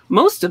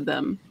 most of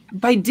them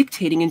by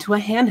dictating into a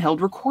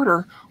handheld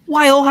recorder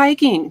while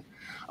hiking.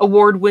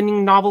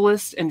 Award-winning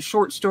novelist and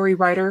short story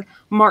writer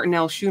Martin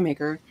L.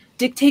 Shoemaker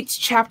dictates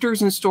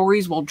chapters and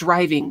stories while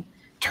driving,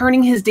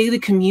 turning his daily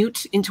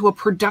commute into a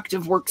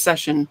productive work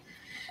session.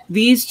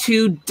 These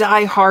two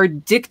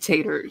die-hard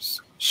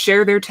dictators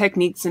share their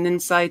techniques and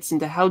insights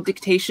into how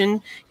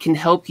dictation can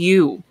help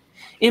you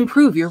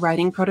improve your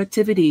writing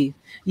productivity,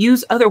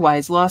 use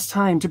otherwise lost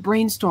time to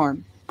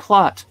brainstorm,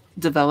 plot,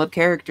 develop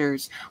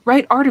characters,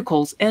 write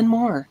articles, and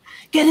more.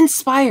 Get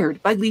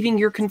inspired by leaving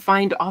your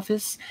confined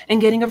office and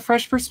getting a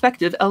fresh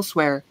perspective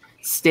elsewhere.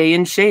 Stay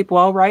in shape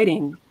while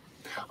writing.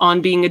 On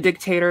Being a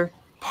Dictator,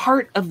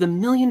 part of the $1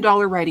 Million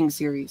Writing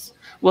Series,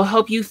 will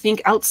help you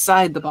think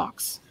outside the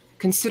box,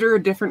 consider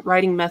a different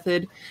writing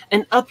method,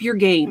 and up your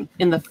game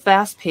in the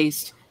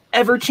fast-paced,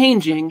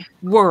 ever-changing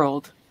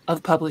world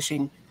of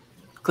publishing.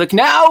 Click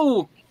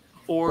now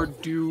or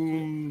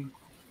doom.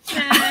 Yay.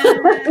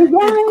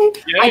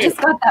 I just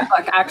got that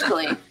book,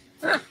 actually.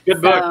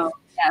 Good book.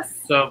 Yes.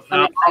 So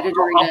I'm excited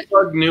to read it.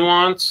 Plug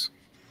Nuance,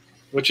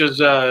 which is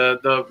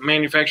the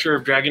manufacturer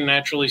of Dragon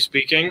Naturally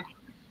Speaking.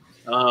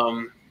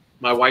 My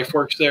wife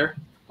works there.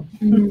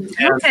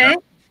 Okay.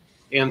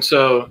 And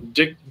so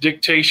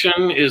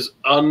dictation is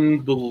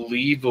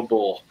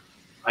unbelievable.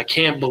 I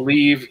can't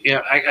believe,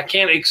 I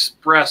can't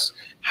express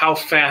how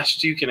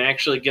fast you can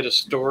actually get a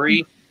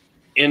story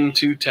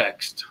into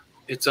text.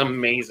 It's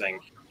amazing.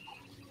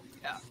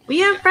 We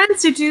have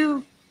friends who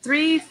do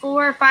 3,000,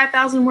 4,000,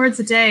 5,000 words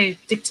a day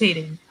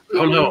dictating.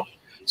 Oh, no.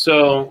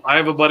 So I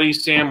have a buddy,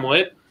 Sam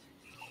Witt,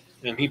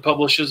 and he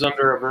publishes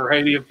under a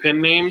variety of pen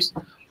names,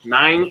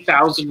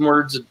 9,000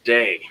 words a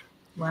day.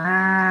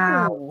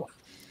 Wow.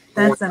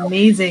 That's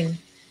amazing.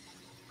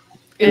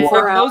 And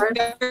for 4 those hours?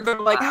 guys that are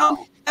like, how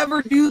do you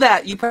ever do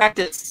that? You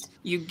practice.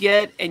 You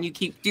get and you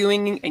keep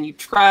doing and you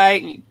try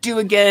and you do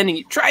again and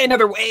you try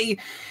another way.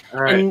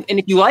 All right. And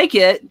if you like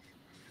it,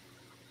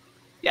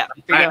 yeah.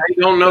 I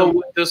don't know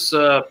what this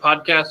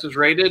podcast is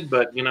rated,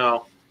 but, you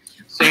know,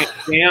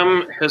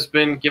 Sam has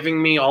been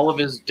giving me all of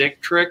his dick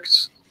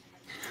tricks.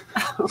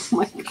 Oh,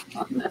 my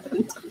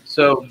God.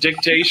 So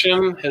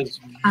dictation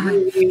has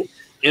really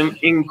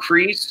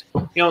increased.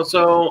 You know,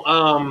 so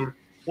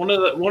one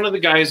of the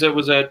guys that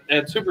was at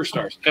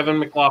Superstars, Kevin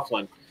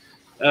McLaughlin,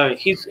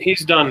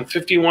 he's done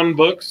 51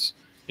 books,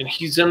 and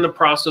he's in the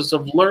process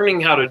of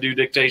learning how to do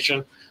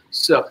dictation.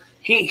 So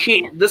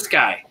this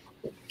guy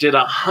did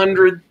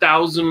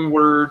 100,000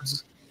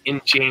 words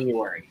in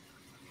January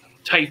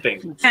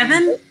typing.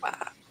 Kevin?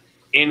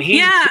 And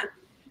he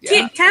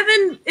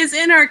Kevin is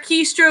in our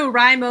Keystroke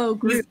Rimo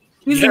group.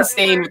 He's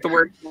insane with the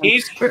word.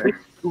 He's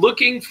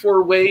looking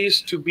for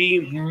ways to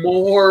be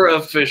more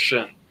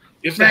efficient,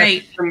 if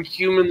that's even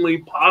humanly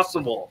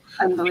possible.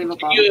 Unbelievable.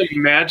 Can you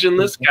imagine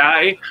this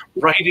guy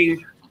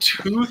writing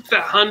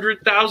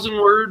 200,000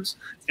 words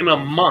in a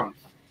month?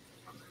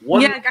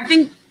 I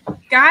think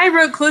Guy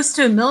wrote close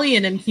to 1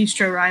 million in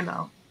Keystroke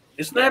Rimo.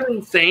 Isn't that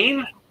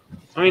insane?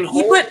 I mean,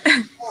 he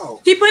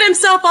put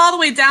himself all the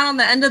way down on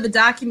the end of the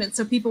document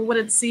so people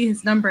wouldn't see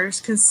his numbers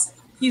because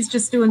he's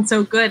just doing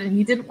so good and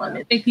he didn't want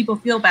to make people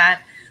feel bad.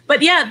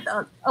 But yeah,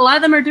 a lot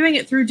of them are doing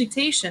it through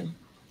dictation.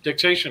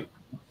 Dictation.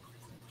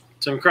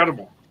 It's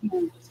incredible.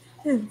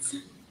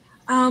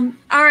 All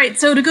right,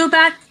 so to go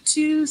back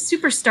to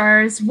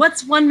Superstars,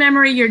 what's one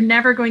memory you're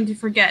never going to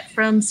forget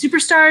from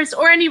Superstars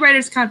or any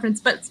writers'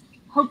 conference, but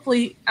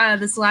hopefully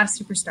this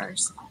last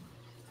Superstars?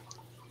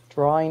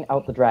 Drawing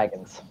out the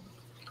dragons.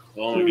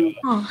 Oh, my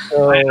God.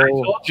 I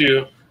told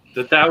you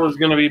that was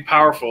going to be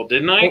powerful,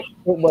 didn't I? It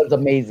was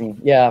amazing.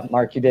 Yeah,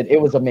 Mark, you did.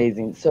 It was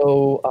amazing.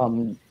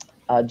 So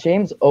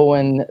James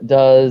Owen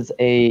does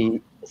a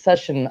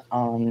session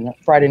on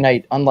Friday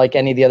night, unlike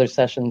any of the other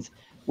sessions,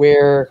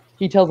 where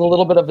he tells a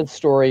little bit of his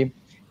story.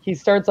 He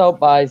starts out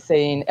by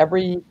saying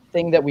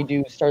everything that we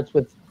do starts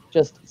with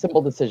just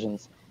simple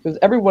decisions. Because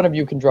every one of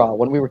you can draw.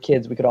 When we were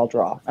kids, we could all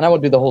draw. And I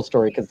won't do the whole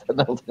story because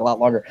that'll take a lot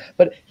longer.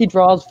 But he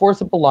draws 4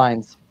 simple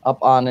lines up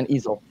on an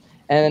easel.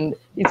 And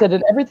he said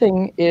that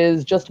everything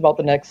is just about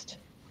the next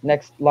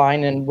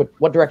line and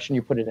what direction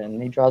you put it in.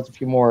 And he draws a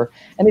few more.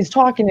 And he's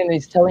talking and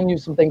he's telling you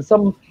some things.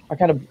 Some are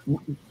kind of,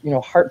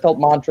 heartfelt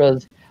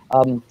mantras.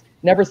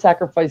 Never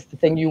sacrifice the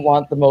thing you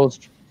want the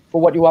most for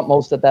what you want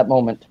most at that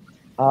moment.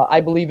 I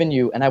believe in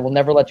you and I will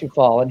never let you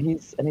fall. And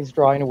he's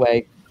drawing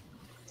away.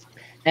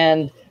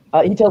 And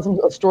he tells him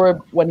a story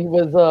when he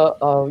was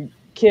a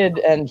kid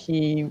and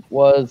he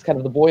was kind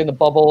of the boy in the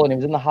bubble and he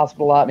was in the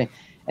hospital a lot.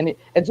 And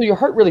so your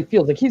heart really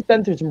feels like he's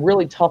been through some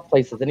really tough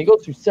places. And he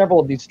goes through several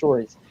of these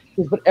stories.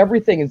 He says, but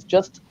everything is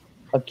just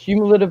a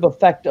cumulative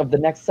effect of the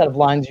next set of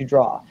lines you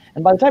draw.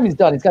 And by the time he's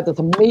done, he's got this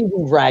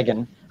amazing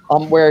dragon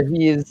where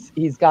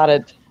he's got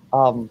it,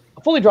 a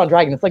fully drawn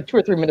dragon. It's like 2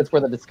 or 3 minutes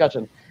worth of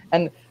discussion.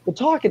 And the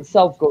talk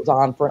itself goes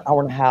on for an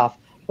hour and a half,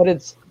 but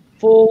it's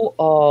full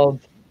of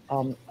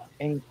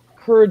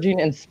encouraging,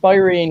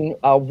 inspiring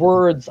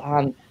words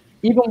on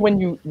even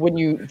when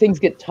you things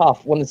get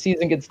tough, when the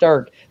season gets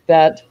dark,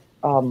 that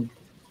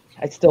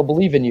I still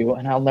believe in you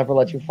and I'll never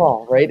let you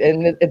fall, right?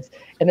 And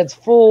it's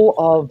full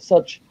of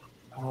such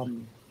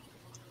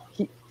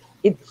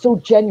it's so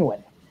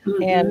genuine.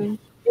 Mm-hmm. And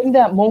in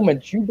that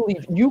moment, you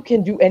believe you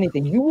can do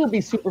anything. You will be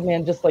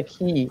Superman just like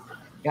he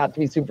got to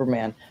be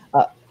Superman.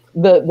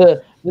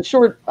 The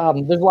short,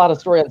 there's a lot of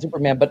story on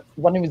Superman, but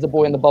when he was a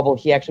boy in the bubble,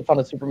 he actually found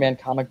a Superman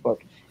comic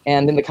book.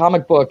 And in the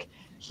comic book,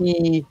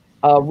 he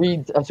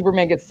reads,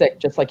 Superman gets sick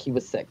just like he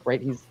was sick,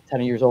 right? He's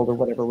 10 years old or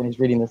whatever when he's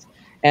reading this.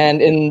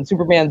 And in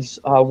Superman's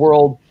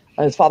world,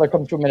 his father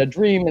comes to him in a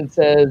dream and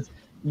says,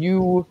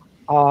 you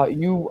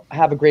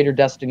have a greater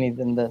destiny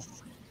than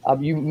this.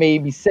 You may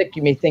be sick,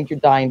 you may think you're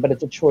dying, but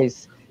it's a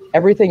choice.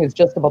 Everything is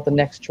just about the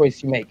next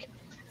choice you make.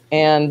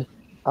 And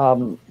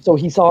so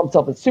he saw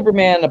himself as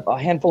Superman. A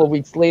handful of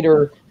weeks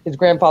later, his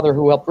grandfather,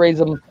 who helped raise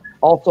him,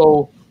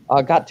 also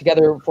got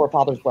together for a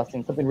father's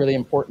blessing, something really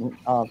important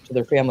to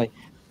their family.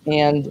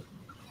 And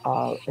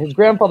his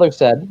grandfather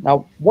said,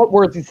 now what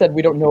words he said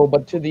we don't know,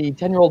 but to the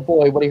 10-year-old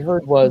boy, what he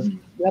heard was,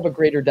 you have a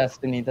greater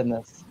destiny than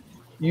this.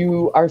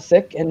 You are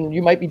sick and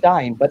you might be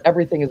dying, but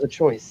everything is a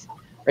choice,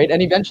 right?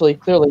 And eventually,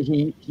 clearly,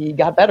 he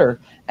got better.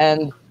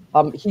 And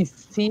he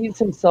sees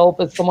himself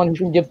as someone who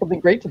can give something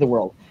great to the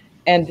world.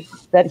 And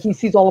that he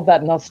sees all of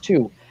that in us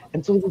too.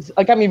 And so it was,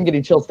 like, I'm even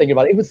getting chills thinking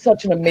about it. It was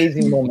such an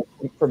amazing moment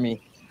for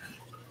me.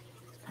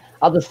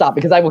 I'll just stop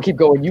because I will keep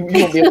going. You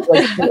won't be able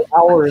to put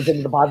hours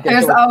into the podcast.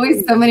 There's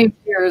always so many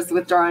tears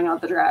with drawing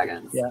out the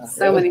dragons. Yeah,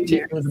 so many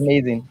tears. It was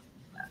amazing.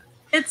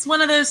 It's one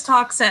of those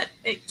talks that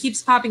it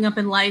keeps popping up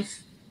in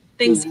life.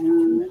 Things,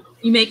 you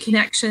make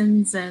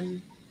connections,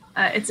 and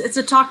it's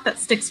a talk that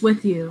sticks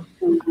with you.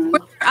 Were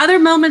there other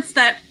moments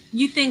that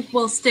you think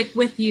will stick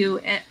with you,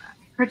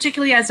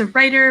 particularly as a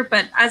writer,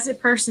 but as a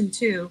person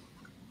too,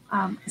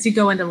 as you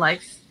go into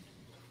life?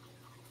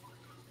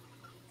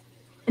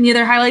 Any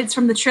other highlights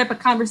from the trip? A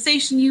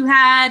conversation you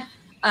had,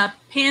 a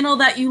panel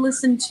that you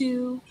listened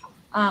to,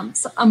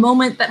 a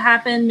moment that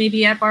happened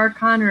maybe at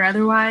BarCon or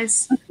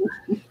otherwise?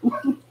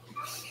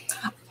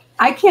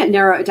 I can't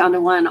narrow it down to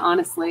one,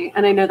 honestly.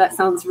 And I know that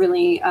sounds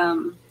really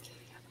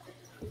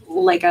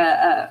like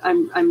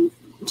I'm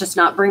just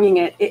not bringing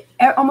it.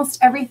 Almost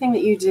everything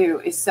that you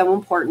do is so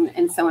important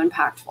and so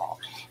impactful.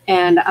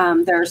 And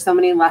there are so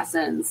many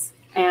lessons,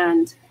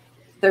 and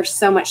there's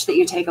so much that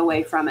you take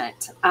away from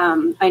it.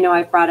 I know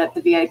I've brought up the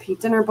VIP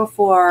dinner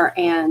before,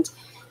 and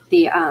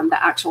the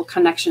actual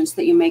connections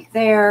that you make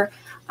there.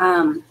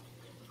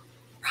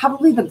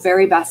 Probably the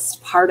very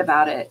best part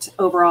about it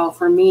overall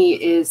for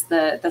me is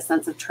the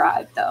sense of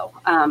tribe, though.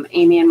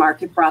 Amy and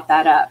Mark have brought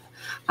that up.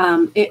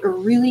 It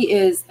really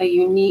is a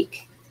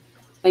unique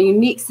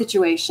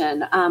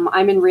situation.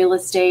 I'm in real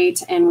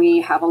estate, and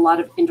we have a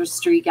lot of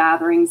industry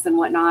gatherings and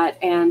whatnot,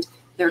 and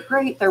they're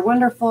great. They're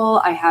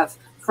wonderful. I have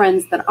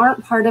friends that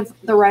aren't part of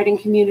the writing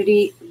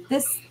community.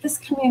 This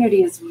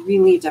community is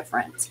really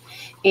different.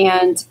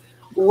 And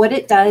what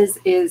it does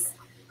is,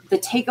 the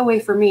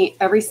takeaway for me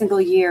every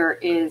single year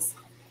is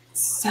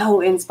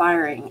so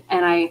inspiring.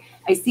 And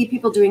I see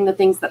people doing the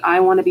things that I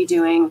want to be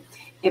doing.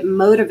 It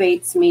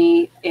motivates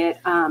me. It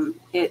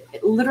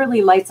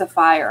literally lights a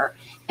fire.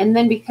 And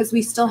then because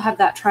we still have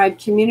that tribe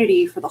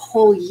community for the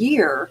whole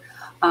year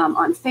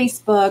on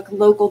Facebook,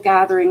 local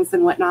gatherings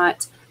and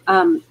whatnot,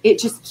 it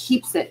just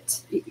keeps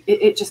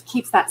it just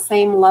keeps that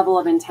same level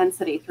of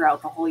intensity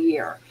throughout the whole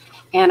year.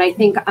 And I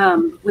think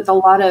with a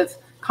lot of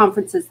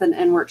conferences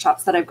and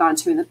workshops that I've gone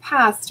to in the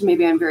past,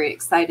 maybe I'm very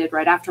excited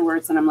right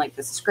afterwards, and I'm like,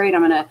 this is great.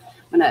 I'm gonna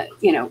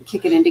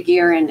kick it into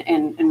gear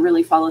and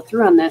really follow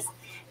through on this.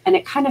 And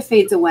it kind of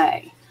fades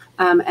away.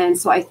 And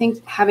so I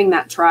think having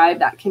that tribe,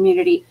 that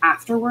community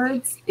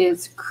afterwards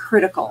is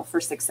critical for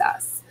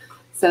success.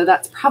 So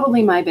that's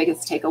probably my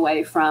biggest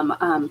takeaway from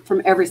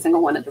every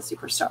single one of the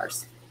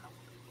superstars.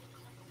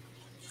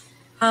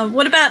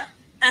 What about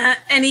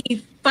any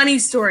funny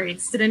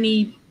stories? Did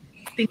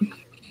anything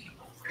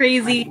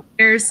crazy,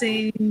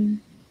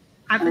 embarrassing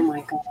happen? Oh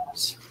my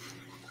gosh.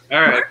 All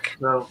right. Mark?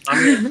 So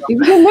You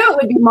would know it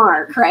would be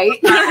Mark,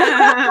 right?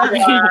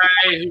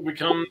 guy who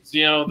becomes,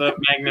 the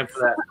magnet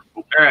for that.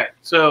 All right.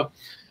 So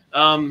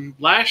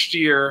last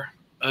year,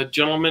 a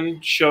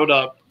gentleman showed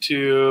up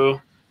to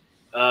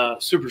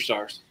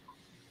Superstars.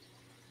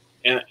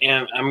 And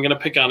I'm going to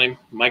pick on him,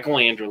 Michael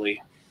Anderley.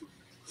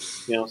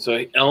 So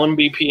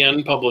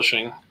LMBPN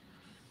Publishing.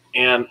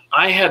 And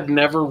I had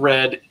never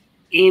read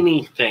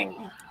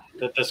anything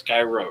that this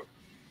guy wrote.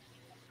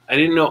 I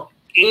didn't know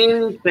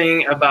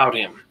anything about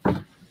him.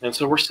 And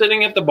so we're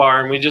sitting at the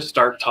bar and we just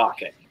start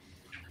talking.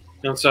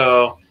 And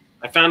so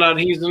I found out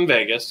he's in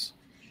Vegas,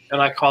 and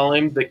I call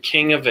him the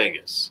King of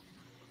Vegas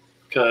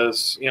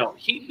because,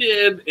 he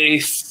did a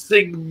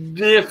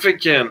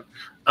significant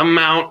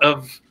amount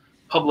of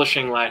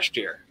publishing last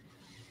year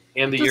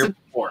and the year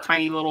before.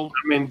 Tiny little.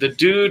 I mean, the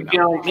dude,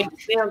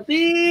 makes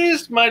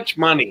this much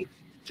money,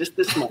 just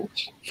this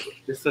much.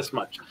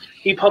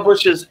 He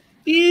publishes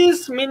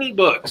these many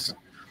books.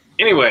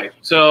 Anyway,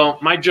 so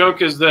my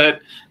joke is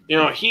that,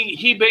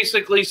 he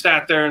basically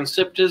sat there and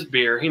sipped his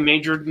beer. He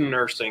majored in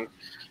nursing.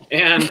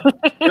 And,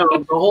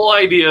 the whole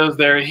idea is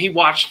there, he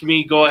watched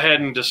me go ahead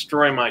and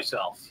destroy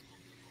myself.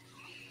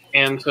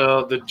 And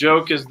so the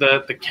joke is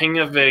that the King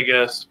of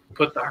Vegas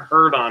put the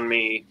hurt on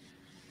me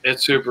at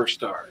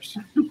Superstars.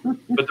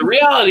 But the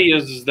reality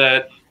is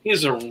that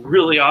he's a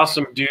really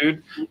awesome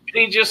dude. And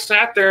he just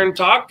sat there and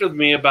talked with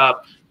me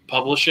about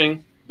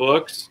publishing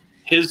books,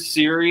 his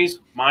series,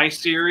 my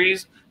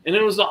series, and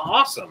it was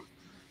awesome.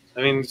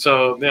 I mean,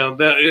 so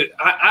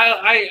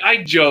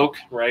I joke,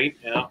 right?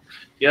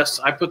 Yes,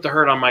 I put the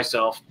hurt on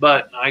myself,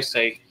 but I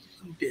say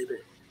he did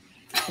it.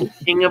 The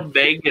King of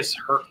Vegas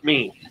hurt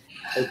me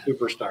at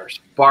Superstars.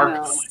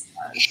 Bark,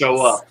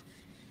 show up.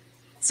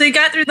 So you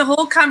got through the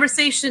whole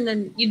conversation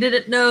and you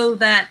didn't know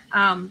that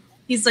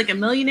he's like a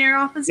millionaire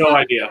off his No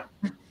idea.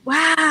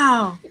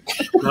 Wow.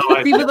 No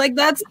idea. See, but like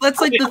that's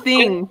like the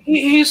thing.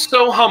 He's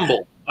so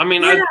humble. I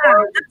mean, Yeah.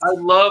 I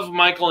love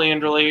Michael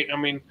Anderley. I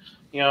mean,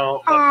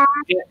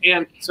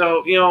 and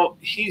so,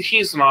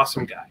 he's an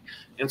awesome guy.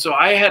 And so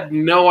I had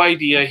no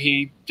idea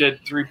he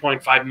did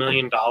 $3.5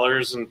 million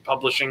in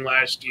publishing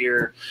last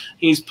year.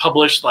 He's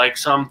published like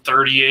some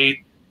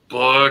 38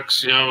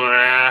 books,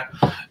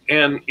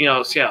 and,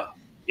 so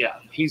yeah,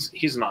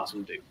 he's an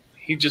awesome dude.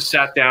 He just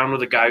sat down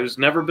with a guy who's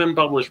never been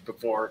published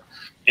before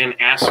and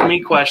asked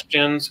me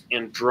questions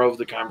and drove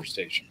the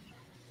conversation.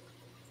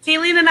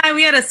 Kayleen and I,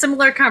 we had a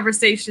similar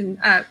conversation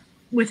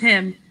with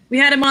him. We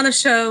had him on the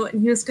show,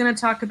 and he was going to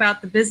talk about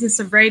the business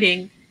of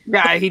writing.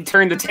 Yeah, he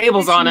turned the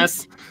tables on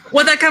us.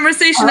 What that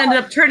conversation ended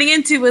up turning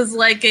into was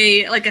like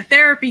a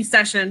therapy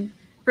session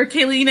for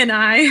Kayleen and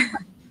I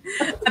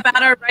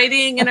about our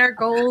writing and our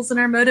goals and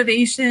our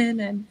motivation.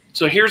 And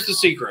so here's the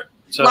secret.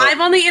 So,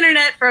 live on the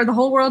internet for the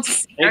whole world to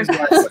see our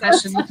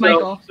session with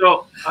Michael.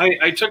 So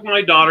I took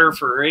my daughter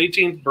for her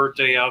 18th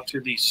birthday out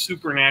to the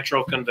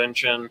Supernatural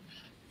Convention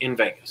in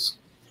Vegas.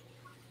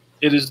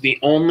 It is the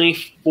only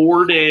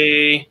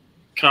 4-day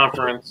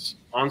conference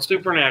on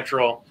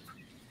Supernatural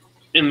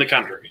in the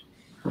country.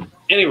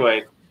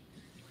 Anyway,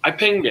 I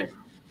pinged him.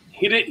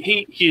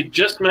 He had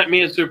just met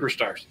me at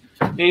Superstars.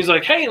 And he's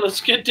like, hey,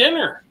 let's get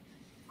dinner.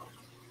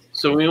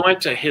 So we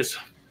went to his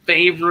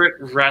favorite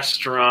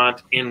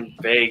restaurant in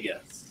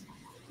Vegas.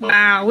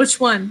 Wow, which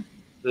one?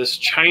 This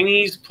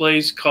Chinese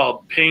place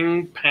called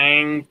Ping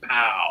Pang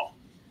Pow.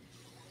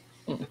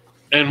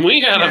 And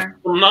we had a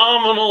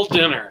phenomenal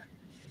dinner.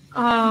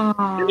 Oh.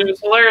 And it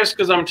was hilarious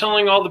because I'm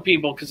telling all the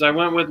people, because I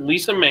went with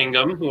Lisa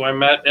Mangum, who I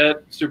met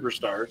at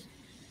Superstars.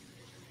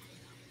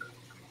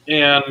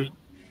 And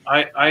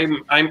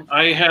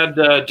I had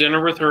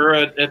dinner with her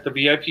at the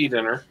VIP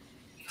dinner.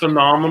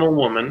 Phenomenal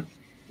woman.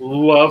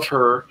 Love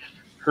her.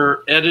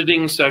 Her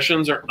editing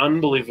sessions are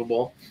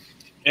unbelievable.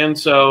 And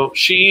so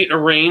she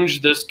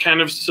arranged this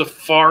kind of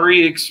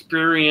safari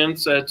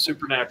experience at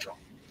Supernatural.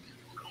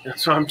 And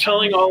so I'm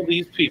telling all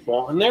these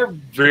people, and they're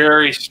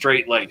very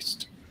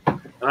straight-laced.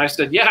 And I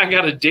said, yeah, I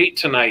got a date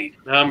tonight.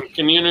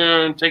 Can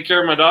you take care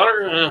of my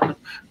daughter?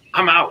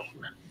 I'm out.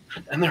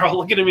 And they're all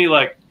looking at me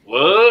like,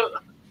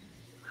 what?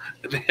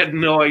 They had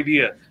no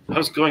idea I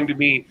was going to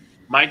meet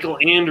Michael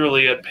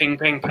Anderley at Ping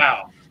Pang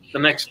Pow, the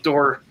next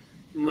door,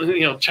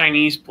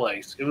 Chinese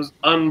place. It was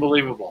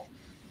unbelievable.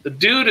 The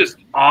dude is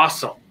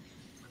awesome.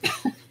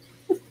 If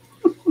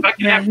I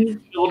could have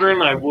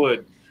children, I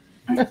would.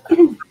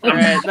 All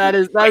right, that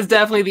is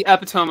definitely the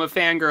epitome of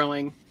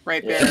fangirling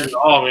right there.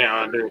 Oh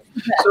man, dude.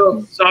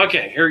 So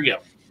okay, here we go.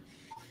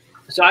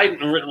 So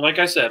like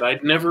I said,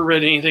 I'd never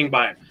read anything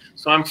by him.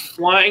 So I'm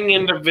flying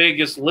into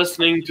Vegas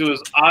listening to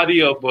his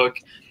audiobook,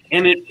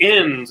 and it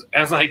ends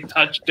as I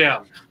touch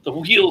down. The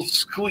wheels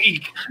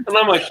squeak, and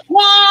I'm like,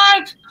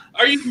 what?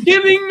 Are you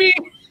kidding me?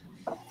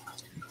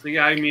 So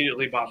yeah, I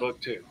immediately bought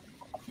book 2.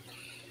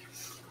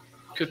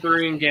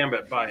 Cthulhu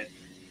Gambit, buy it.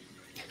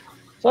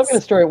 So I've got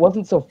a story. It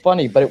wasn't so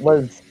funny, but it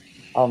was,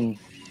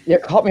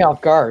 it caught me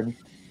off guard.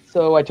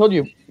 So I told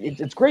you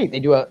it's great. They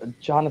do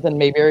Jonathan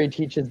Mayberry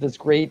teaches this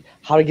great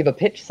how to give a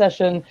pitch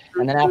session,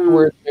 and then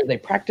afterwards there's a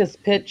practice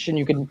pitch, and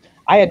you can.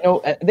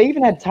 They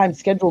even had time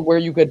scheduled where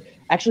you could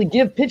actually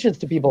give pitches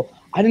to people.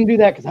 I didn't do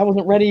that because I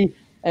wasn't ready,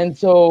 and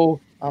so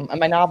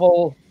my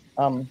novel,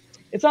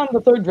 it's on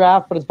the 3rd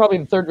draft, but it's probably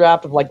the 3rd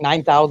draft of like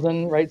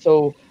 9,000, right?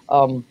 So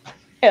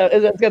yeah,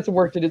 it's got some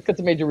work to do. It's got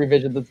some major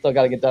revisions that still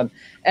got to get done.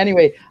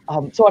 Anyway,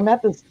 so I'm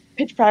at this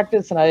pitch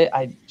practice, and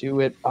I do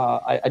it.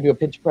 I do a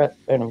pitch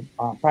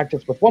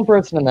practice with one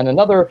person and then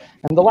another,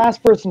 and the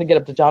last person to get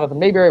up to Jonathan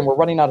Mayberry, and we're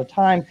running out of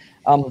time.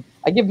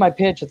 I give my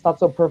pitch. It's not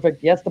so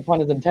perfect. Yes, the pun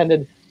is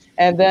intended.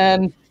 And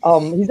then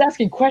he's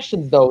asking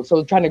questions, though,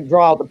 so trying to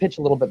draw out the pitch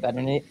a little bit better.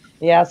 And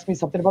he asked me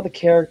something about the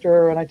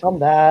character, and I tell him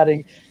that.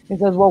 And he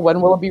says, well,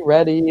 when will it be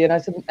ready? And I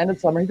said, end of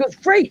summer. He goes,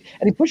 great.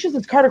 And he pushes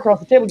his card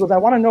across the table. He goes, I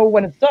want to know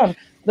when it's done.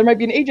 There might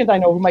be an agent I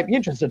know who might be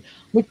interested.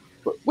 I'm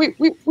like,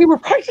 we were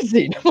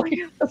practicing. Like,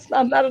 that's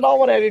not at all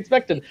what I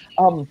expected.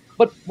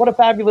 But what a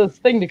fabulous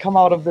thing to come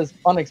out of this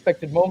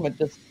unexpected moment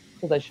just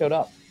because I showed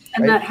up.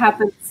 And right? that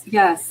happens,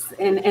 yes.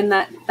 And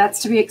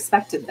that's to be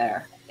expected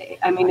there.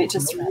 I mean, it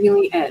just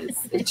really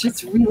is. It's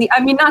just really,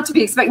 I mean, not to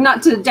be expected,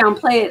 not to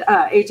downplay it,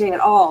 AJ, at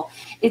all.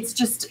 It's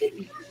just,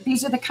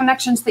 these are the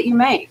connections that you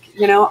make.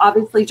 You know,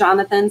 obviously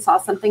Jonathan saw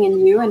something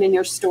in you and in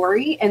your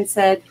story and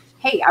said,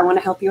 hey, I want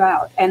to help you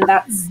out. And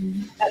that's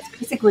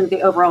basically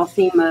the overall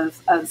theme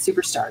of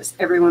Superstars.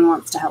 Everyone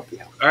wants to help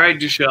you. All right,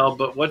 Duchelle,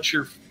 but what's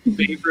your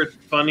favorite,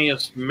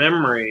 funniest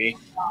memory?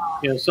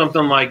 You know,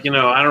 something like, you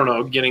know, I don't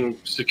know, getting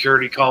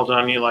security called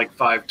on you like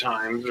 5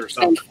 times or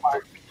something.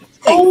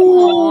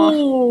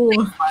 Oh,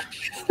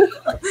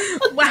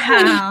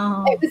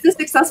 wow. It was a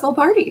successful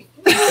party.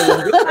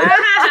 How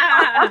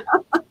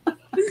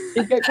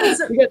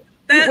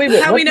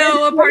we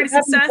know a party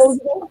success?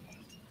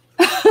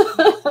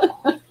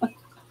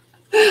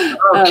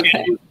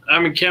 Okay. I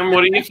mean, Kim,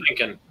 what are you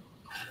thinking?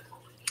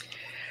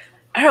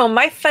 I don't know.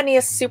 My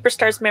funniest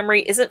Superstars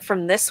memory isn't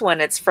from this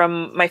one. It's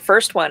from my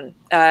first one.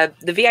 The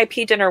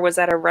VIP dinner was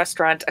at a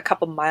restaurant a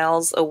couple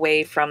miles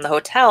away from the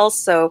hotel.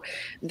 So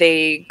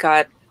they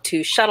got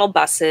 2 shuttle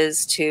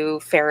buses to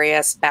ferry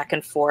us back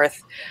and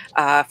forth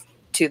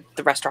to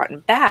the restaurant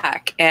and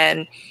back.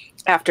 And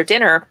after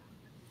dinner,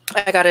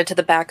 I got into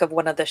the back of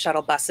one of the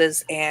shuttle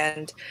buses,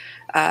 and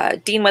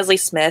Dean Wesley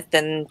Smith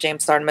and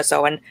James Artemis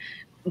Owen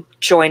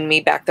joined me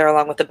back there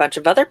along with a bunch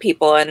of other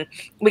people. And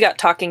we got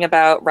talking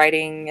about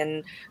writing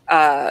and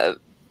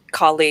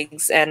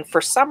colleagues. And for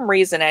some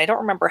reason, I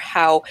don't remember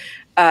how,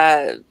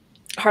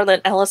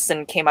 Harlan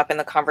Ellison came up in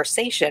the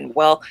conversation.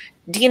 Well,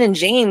 Dean and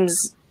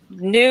James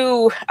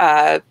knew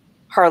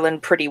Harlan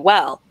pretty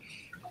well.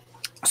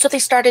 So they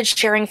started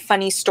sharing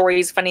funny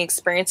stories, funny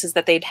experiences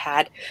that they'd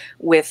had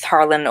with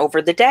Harlan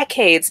over the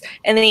decades.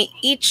 And they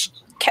each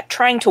kept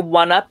trying to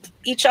one-up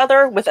each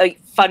other with a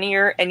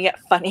funnier and yet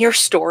funnier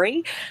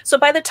story. So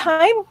by the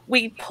time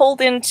we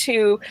pulled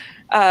into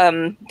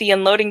the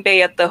unloading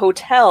bay at the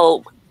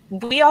hotel,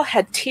 we all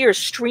had tears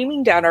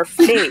streaming down our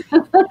face.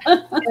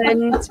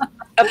 And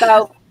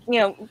about,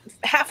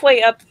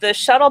 halfway up the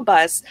shuttle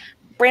bus,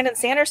 Brandon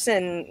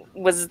Sanderson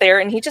was there,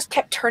 and he just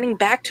kept turning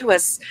back to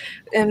us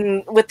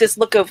and with this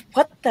look of,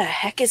 what the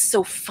heck is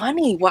so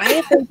funny? Why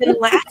have they been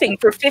laughing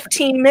for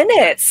 15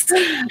 minutes?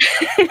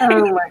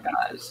 Oh my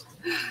gosh.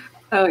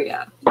 Oh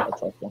yeah. That's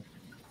helpful.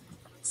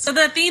 So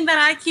the theme that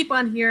I keep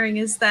on hearing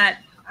is that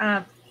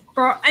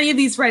for any of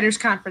these writers'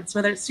 conference,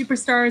 whether it's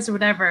Superstars or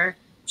whatever,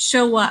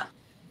 show up.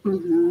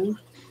 Mm-hmm.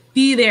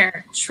 Be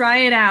there. Try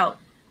it out.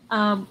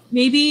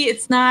 Maybe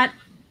it's not,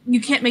 you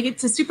can't make it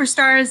to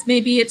Superstars.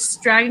 Maybe it's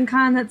Dragon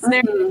Con that's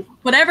there. Mm-hmm.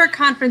 Whatever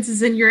conference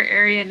is in your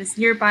area and is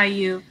nearby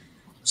you,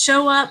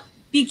 show up,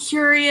 be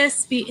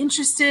curious, be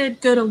interested,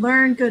 go to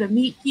learn, go to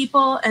meet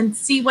people, and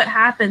see what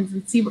happens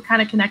and see what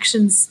kind of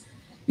connections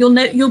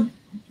you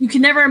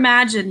can never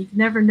imagine. You can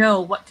never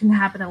know what can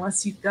happen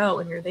unless you go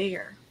and you're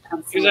there.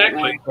 Absolutely.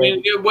 Exactly. I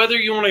mean, whether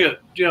you want to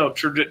go,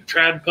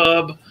 trad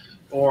pub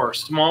or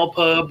small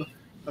pub,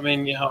 I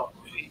mean,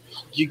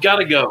 you got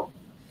to go.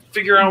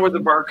 Figure out where the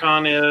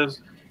BarCon is.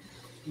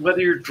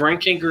 Whether you're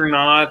drinking or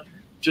not,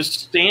 just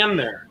stand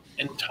there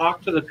and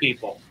talk to the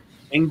people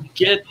and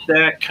get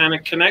that kind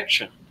of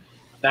connection.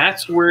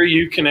 That's where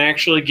you can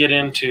actually get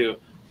into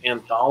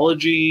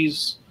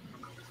anthologies,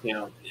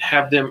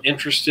 have them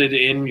interested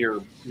in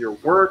your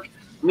work.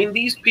 I mean,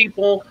 these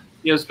people,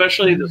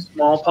 especially the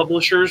small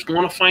publishers,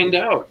 want to find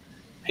out,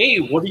 hey,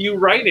 what are you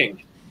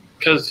writing?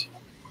 Because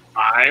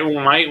I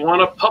might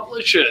want to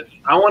publish it.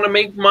 I want to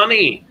make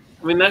money.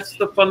 I mean, that's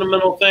the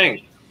fundamental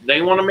thing.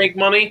 They want to make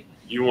money.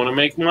 You want to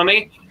make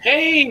money.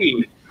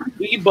 Hey,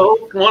 we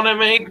both want to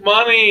make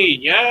money.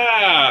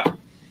 Yeah.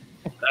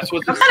 That's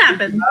what this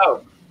is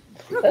about.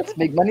 Let's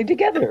make money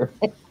together.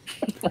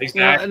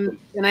 Exactly.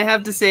 And I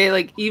have to say,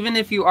 like, even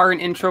if you are an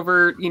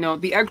introvert,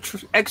 the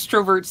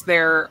extroverts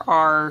there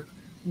are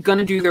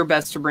gonna do their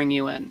best to bring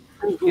you in.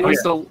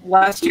 So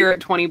last year at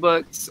 20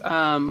 Books,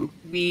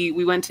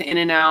 we went to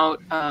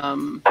In-N-Out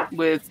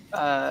with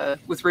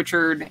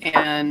Richard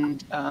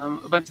and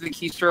a bunch of the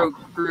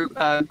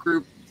Keystroke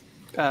group.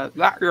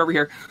 You're over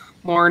here.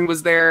 Lauren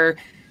was there,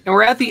 and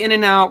we're at the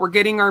In-N-Out. We're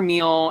getting our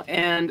meal,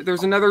 and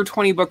there's another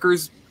 20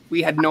 Bookers.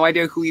 We had no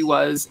idea who he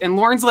was, and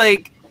Lauren's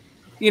like,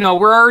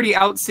 we're already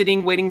out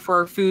sitting waiting for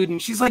our food,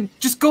 and she's like,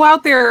 just go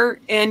out there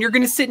and you're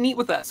gonna sit and eat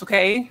with us,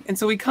 okay? And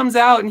so he comes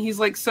out and he's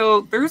like,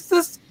 so there's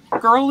this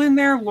girl in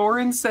there.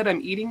 Lauren said I'm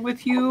eating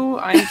with you.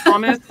 I'm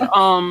Thomas.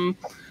 Hi.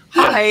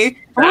 And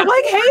we're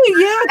like, hey,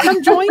 yeah,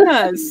 come join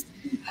us.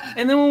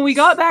 And then when we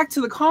got back to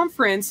the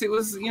conference, it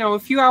was, a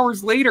few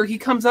hours later, he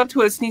comes up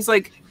to us and he's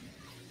like,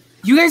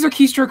 you guys are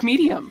Keystroke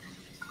Medium.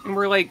 And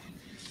we're like,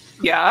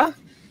 yeah.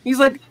 He's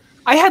like,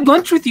 I had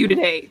lunch with you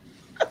today.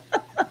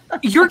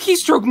 You're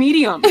Keystroke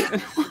Medium.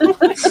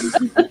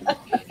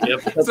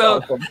 Yep.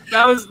 So awesome.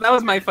 that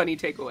was my funny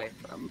takeaway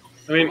from.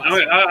 I mean,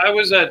 I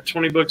was at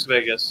 20 Books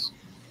Vegas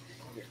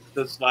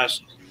this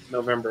last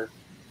November,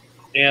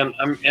 and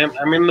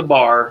I'm in the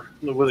bar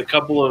with a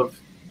couple of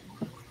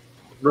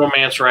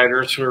romance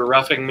writers who are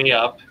roughing me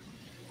up.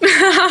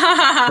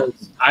 I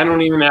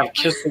don't even have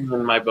kissing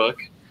in my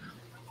book,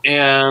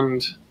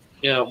 and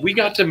we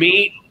got to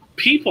meet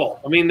people.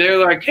 I mean, they're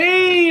like,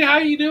 hey, how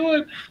you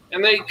doing?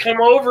 And they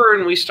come over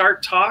and we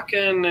start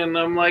talking, and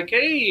I'm like,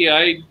 hey,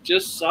 I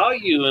just saw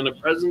you in a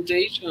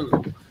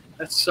presentation.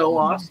 That's so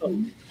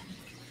awesome.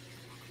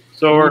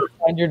 So you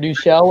find your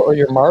Duchelle or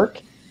your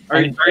Mark.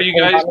 Are you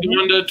guys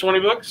going to 20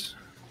 Books?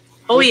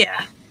 Oh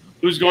yeah.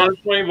 Who's going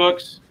to 20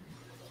 Books?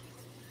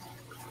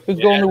 Who's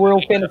going to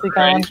World Fantasy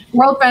Con?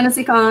 World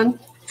Fantasy Con.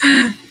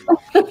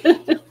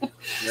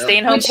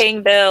 Staying home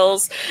paying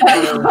bills.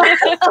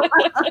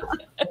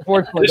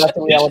 Unfortunately, This that's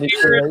the reality.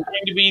 year is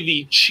going to be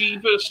the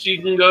cheapest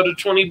you can go to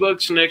 20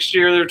 Books. Next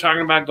year, they're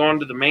talking about going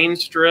to the main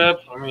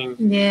strip. I mean,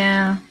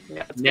 Yeah.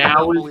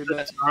 now is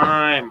the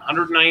time.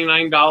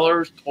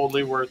 $199,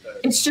 totally worth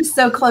it. It's just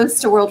so close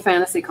to World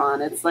Fantasy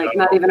Con. It's like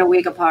not even a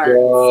week apart.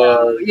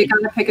 So you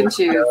gotta pick and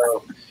choose.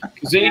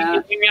 Because then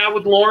you can hang out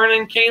with Lauren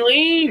and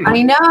Kayleen.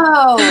 I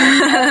know.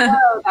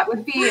 That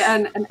would be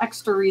an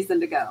extra reason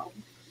to go.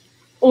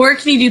 Or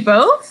can you do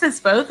both? Is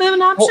both an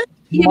option?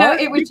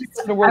 It would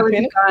just, I would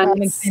be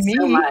gone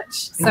so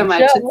much.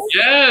 It's,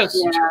 Yes,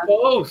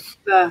 both.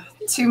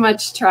 Too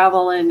much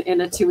travel in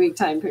a 2-week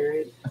time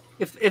period.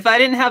 If I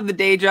didn't have the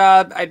day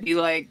job, I'd be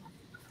like,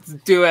 let's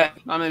do it.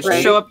 I'm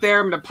gonna show up there.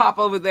 I'm gonna pop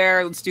over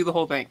there. Let's do the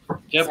whole thing.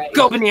 Yep. Right.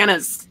 Go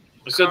bananas.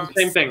 I said the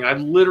same thing.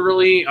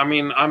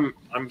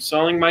 I'm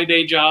selling my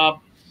day job.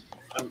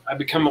 I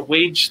become a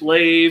wage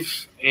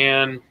slave,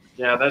 and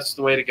that's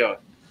the way to go.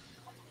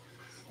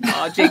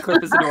 Oh, J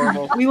Cliff is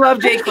adorable. We love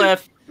J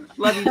Cliff.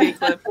 Love you, J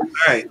Cliff. All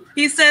right.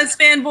 He says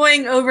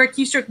fanboying over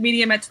Keystroke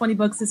Medium at 20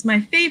 Books is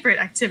my favorite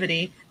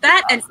activity.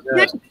 That and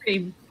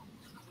cream.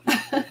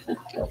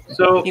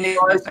 So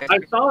I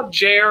saw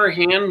J.R.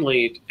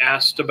 Handley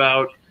asked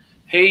about,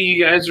 hey,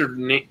 you guys are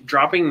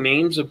dropping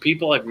names of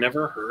people I've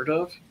never heard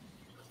of?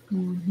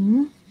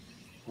 Mm-hmm.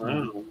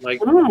 Wow. Like,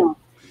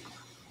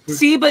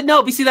 See,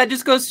 that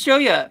just goes to show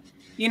you.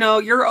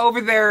 You're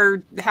over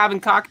there having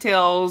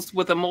cocktails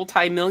with a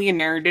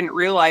multi-millionaire, didn't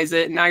realize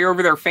it, and now you're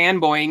over there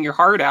fanboying your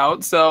heart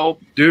out. So,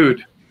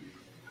 dude,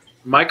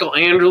 Michael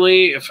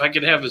Anderley, if I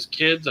could have his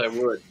kids, I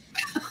would.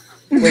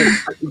 Wait,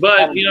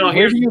 but where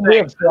here's do you the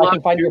thing. live so I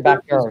can find your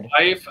backyard?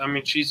 Wife, I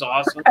mean, she's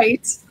awesome.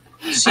 Right.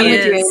 She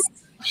is.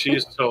 She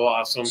is so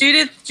awesome.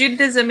 Judith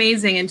is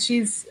amazing, and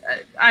she's.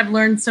 I've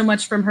learned so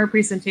much from her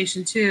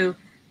presentation too.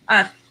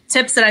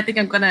 Tips that I think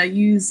I'm going to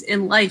use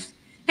in life.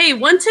 Hey,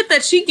 one tip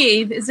that she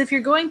gave is if you're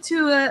going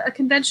to a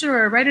convention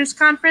or a writers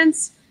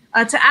conference,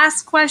 to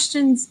ask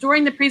questions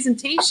during the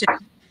presentation.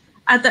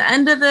 At the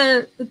end of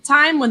the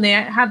time when they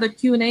have the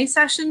Q&A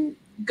session,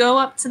 go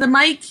up to the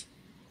mic,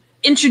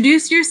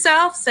 introduce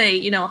yourself,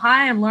 say,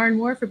 hi, I'm Lauren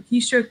Moore from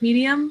Keystroke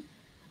Medium.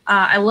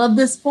 I love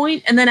this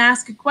point, and then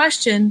ask a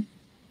question.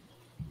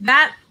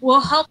 That will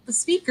help the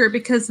speaker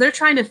because they're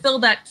trying to fill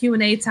that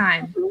Q&A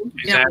time.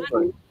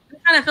 Exactly. They're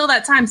trying to fill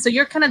that time, so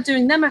you're kind of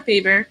doing them a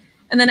favor.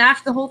 And then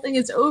after the whole thing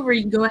is over,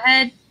 you can go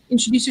ahead,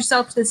 introduce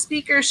yourself to the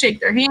speaker,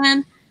 shake their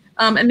hand,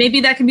 and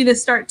maybe that can be the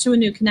start to a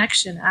new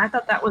connection. I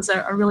thought that was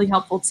a really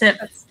helpful tip.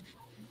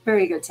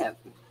 Very good tip.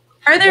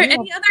 Are there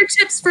any other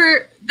tips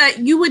that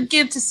you would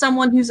give to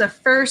someone who's a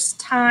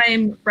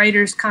first-time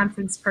writers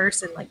conference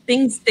person, like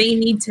things they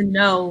need to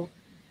know,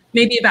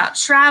 maybe about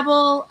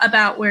travel,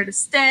 about where to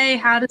stay,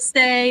 how to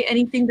stay,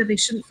 anything that they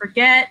shouldn't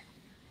forget?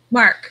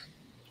 Mark.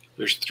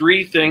 There's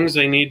 3 things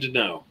they need to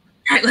know. All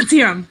right, let's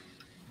hear them.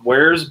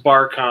 Where's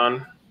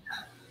BarCon?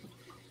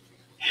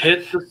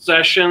 Hit the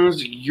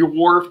sessions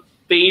your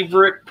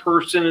favorite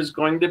person is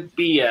going to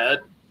be at.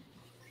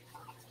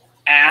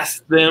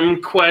 Ask them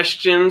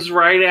questions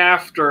right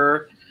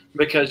after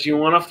because you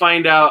want to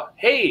find out,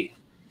 hey,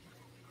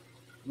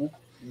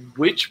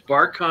 which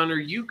BarCon are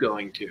you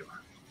going to?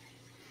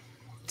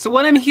 So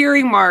what I'm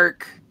hearing,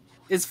 Mark,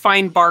 is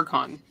find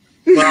BarCon.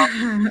 Well,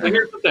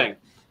 here's the thing.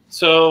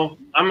 So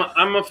I'm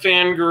a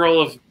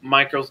fangirl of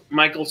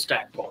Michael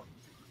Stackpole.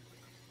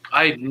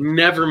 I'd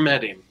never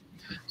met him.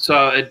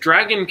 So at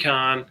Dragon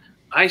Con,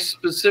 I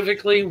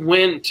specifically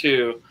went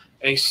to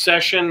a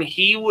session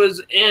he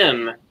was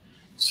in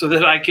so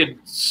that I could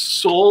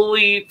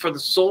solely, for the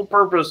sole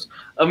purpose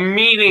of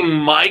meeting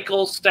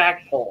Michael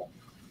Stackpole,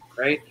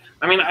 right?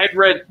 I mean, I'd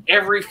read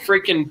every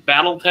freaking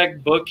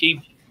BattleTech book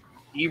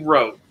he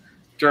wrote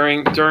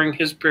during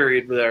his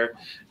period there,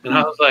 and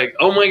I was like,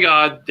 oh my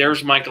God,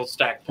 there's Michael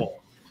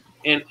Stackpole.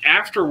 And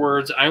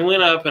afterwards, I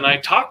went up and I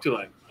talked to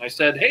him. I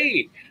said,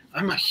 hey,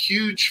 I'm a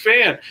huge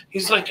fan.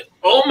 He's like,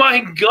 oh my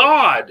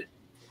God,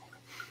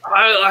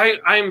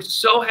 I'm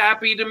so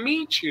happy to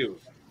meet you.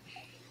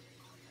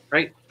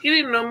 Right? He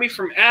didn't know me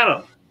from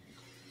Adam.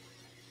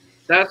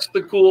 That's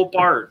the cool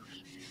part.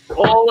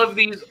 All of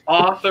these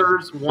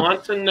authors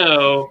want to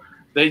know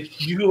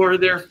that you are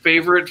their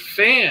favorite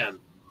fan.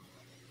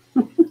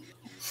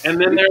 And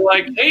then they're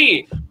like,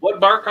 hey, what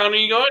BarCon are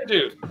you going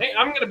to? Hey,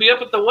 I'm going to be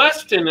up at the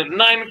Westin at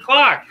 9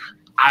 o'clock.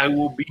 I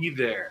will be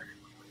there.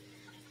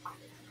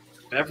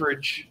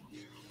 Beverage,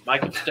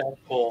 Michael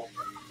Stackpole,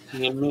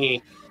 he and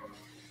me.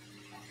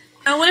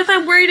 Now, what if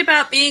I'm worried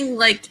about being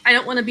like, I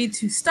don't want to be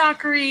too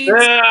stalkery?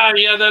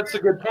 Yeah, that's a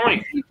good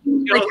point.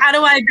 Like, how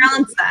do I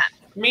balance that?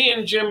 Me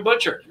and Jim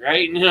Butcher,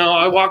 right? You know,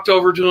 I walked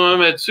over to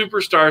him at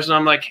Superstars and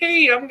I'm like,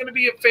 hey, I'm going to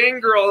be a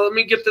fangirl. Let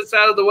me get this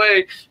out of the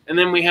way. And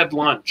then we had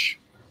lunch.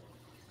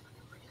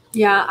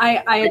 Yeah,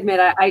 I admit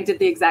I did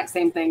the exact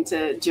same thing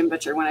to Jim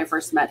Butcher when I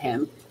first met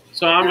him.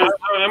 So I'm going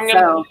to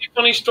tell you a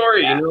funny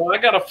story. Yeah. You know, I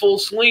got a full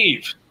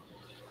sleeve.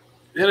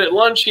 And at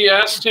lunch, he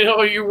asked, you know,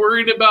 are you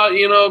worried about,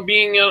 you know,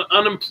 being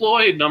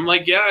unemployed? And I'm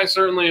like, yeah, I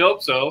certainly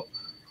hope so.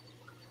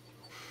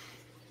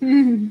 I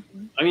mean,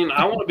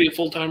 I want to be a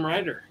full-time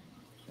writer.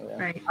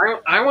 Right.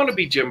 I want to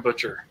be Jim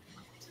Butcher.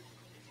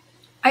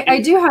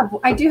 I do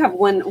have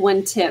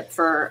one tip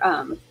for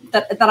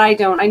that I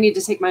don't. I need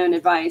to take my own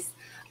advice.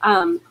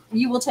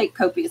 You will take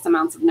copious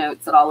amounts of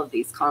notes at all of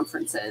these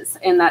conferences,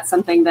 and that's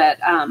something that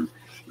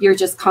you're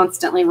just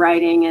constantly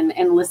writing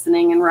and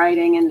listening and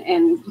writing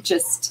and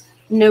just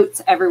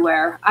notes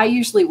everywhere. I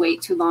usually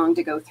wait too long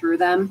to go through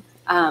them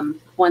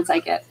once I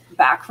get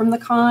back from the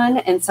con,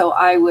 and so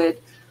I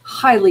would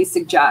highly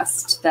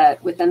suggest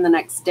that within the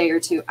next day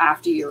or two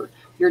after you're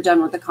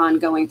done with the con,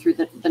 going through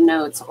the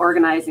notes,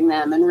 organizing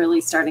them, and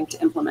really starting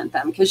to implement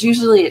them. Because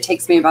usually it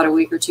takes me about a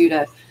week or two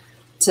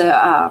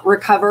to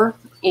recover,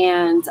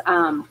 and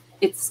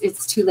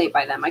it's too late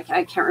by then.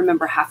 I can't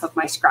remember half of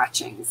my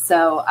scratching.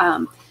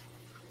 So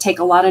take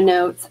a lot of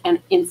notes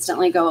and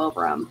instantly go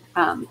over them.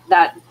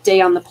 That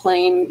day on the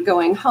plane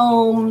going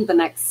home, the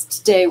next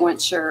day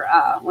once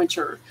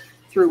you're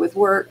through with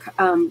work,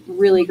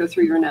 really go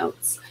through your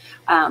notes.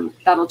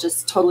 That'll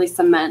just totally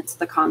cement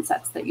the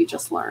concepts that you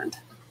just learned.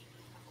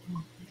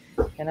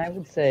 And I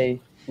would say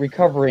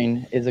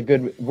recovering is a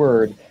good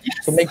word.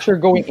 Yes. So make sure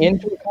going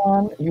into a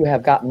con, you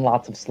have gotten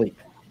lots of sleep.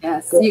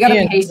 Yes, you got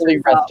to pace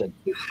yourself.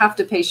 You have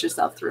to pace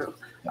yourself through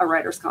a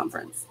writer's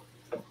conference.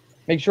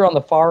 Make sure on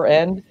the far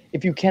end,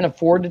 if you can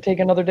afford to take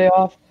another day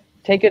off,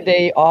 take a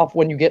day off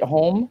when you get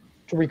home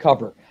to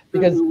recover.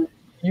 Because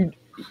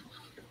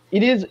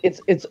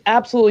it's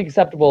absolutely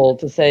acceptable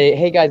to say,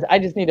 hey guys, I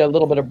just need a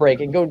little bit of break,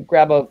 and go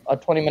grab a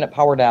 20-minute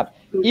power nap,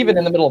 even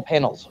in the middle of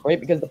panels, right?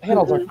 Because the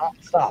panels are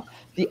non-stop.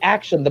 The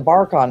action, the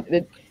BarCon,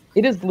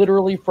 it is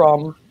literally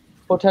from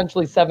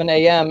potentially 7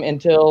 a.m.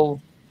 until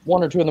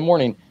 1 or 2 in the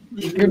morning.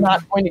 You're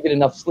not going to get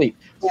enough sleep.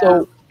 Yeah.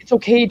 So it's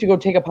okay to go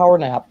take a power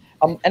nap.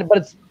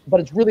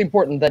 But it's really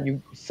important that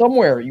you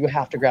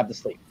have to grab the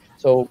sleep.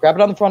 So grab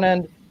it on the front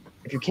end.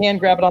 If you can,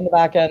 grab it on the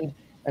back end,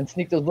 and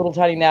sneak those little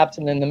tiny naps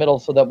in the middle,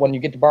 so that when you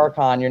get to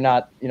BarCon, you're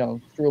not,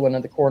 drooling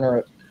at the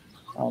corner,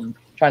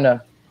 trying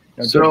to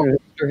jerk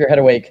your head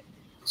awake.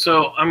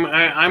 So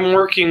I'm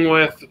working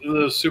with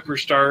the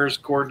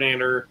Superstars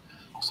coordinator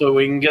so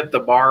we can get the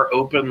bar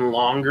open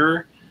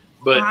longer,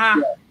 but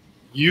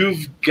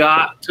you've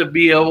got to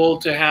be able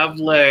to have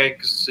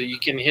legs so you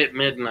can hit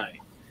midnight,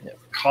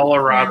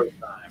 Colorado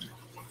time.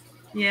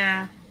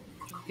 Yeah.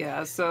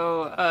 Yeah.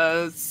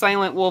 So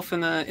Silent Wolf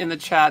in the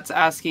chat's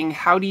asking,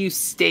 how do you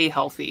stay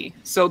healthy?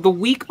 So the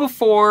week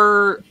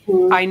before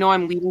I know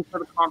I'm leaving for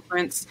the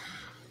conference,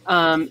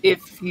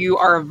 if you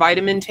are a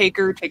vitamin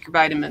taker, take your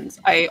vitamins.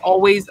 I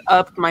always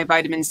up my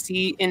vitamin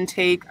C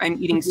intake.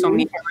 I'm eating so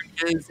many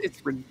oranges.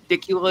 It's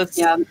ridiculous.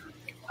 Yeah.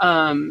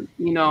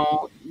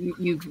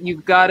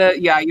 You've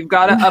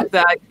gotta up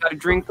that. You gotta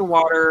drink the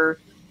water.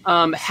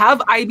 Have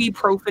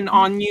ibuprofen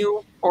on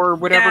you, or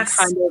whatever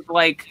kind of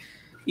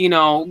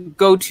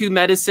go-to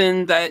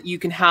medicine that you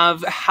can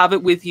have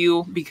it with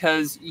you,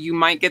 because you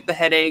might get the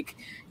headache.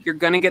 You're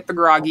gonna get the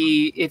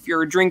groggy. If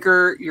you're a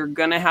drinker, you're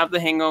gonna have the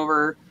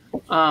hangover.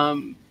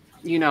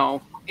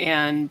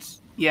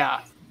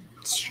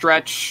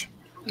 Stretch,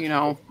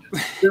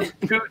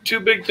 Two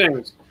big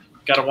things.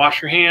 Got to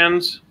wash your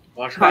hands.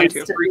 Wash your hands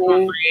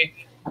frequently.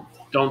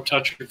 Don't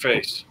touch your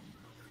face.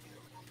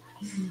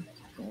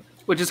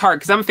 Which is hard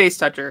because I'm a face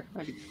toucher.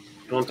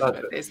 Don't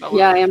touch it.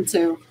 Yeah, I am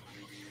too.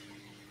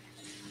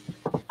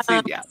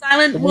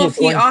 Silent Wolf,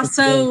 he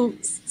also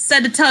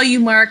said to tell you,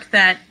 Mark,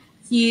 that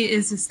He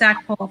is a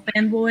Stackpole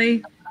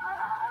fanboy.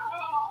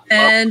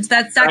 And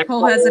that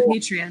Stackpole has a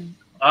Patreon.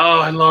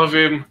 Oh, I love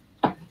him.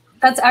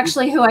 That's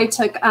actually who I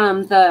took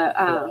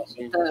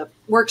the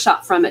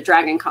workshop from at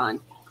Dragon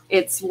Con.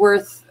 It's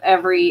worth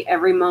every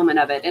moment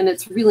of it, and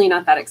it's really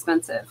not that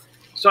expensive.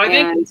 So I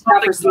think it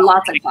offers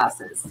lots of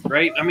classes.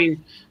 Right? I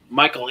mean,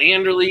 Michael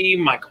Anderle,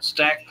 Michael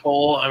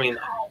Stackpole. I mean,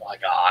 oh my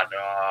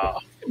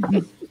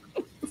God.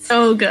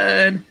 So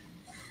good.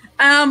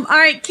 All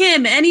right,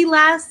 Kim, any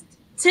last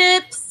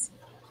tips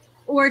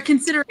or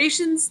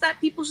considerations that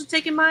people should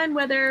take in mind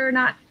whether or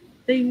not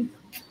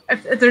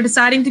if they're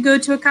deciding to go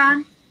to a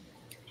con?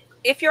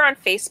 If you're on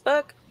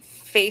Facebook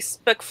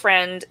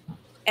friend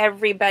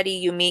everybody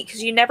you meet,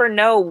 because you never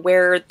know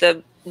where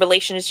the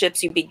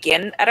relationships you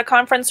begin at a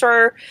conference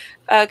or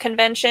a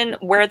convention,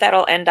 where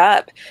that'll end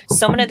up.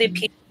 So many of the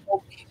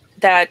people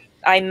that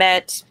I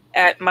met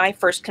at my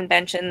first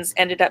conventions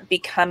ended up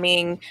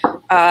becoming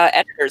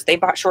editors. They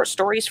bought short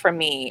stories from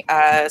me.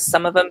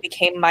 Some of them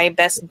became my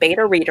best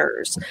beta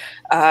readers,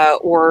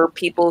 or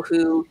people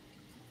who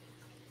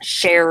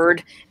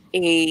shared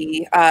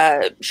a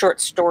short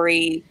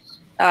story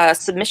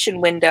submission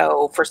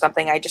window for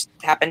something I just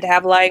happened to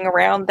have lying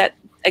around that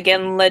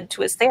again led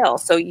to a sale.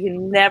 So you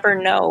never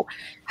know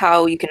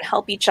how you can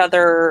help each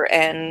other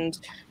and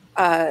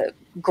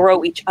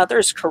grow each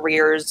other's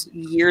careers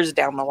years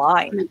down the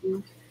line. Mm-hmm.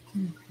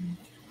 Mm-hmm.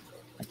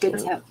 Good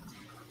tip.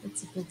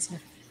 That's a good tip.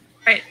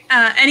 All right.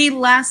 Any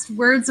last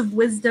words of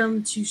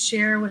wisdom to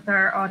share with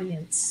our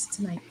audience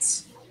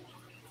tonight?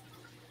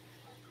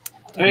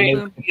 I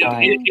mean,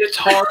 it's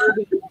hard,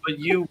 but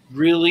you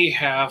really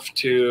have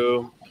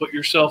to put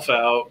yourself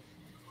out.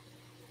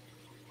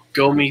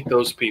 Go meet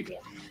those people.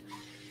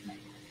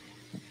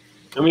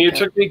 I mean, it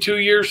took me 2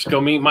 years to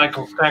go meet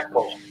Michael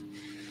Stackpole.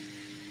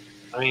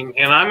 I mean,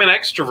 and I'm an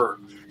extrovert.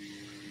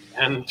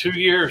 And 2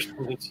 years,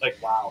 it's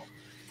like, wow.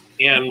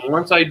 And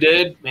once I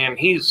did, man,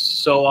 he's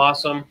so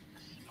awesome.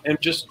 And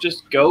just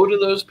go to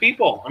those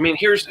people. I mean,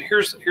 here's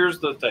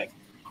the thing.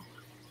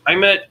 I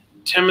met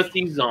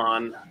Timothy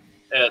Zahn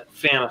at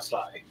Fantasy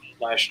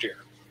last year.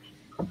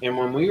 And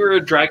when we were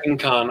at Dragon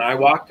Con, I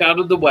walked out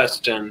of the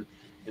West End,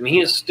 and he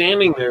is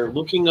standing there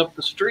looking up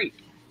the street.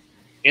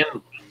 And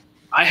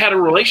I had a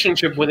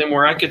relationship with him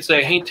where I could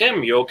say, "Hey,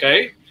 Tim, you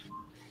okay?"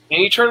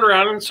 And he turned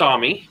around and saw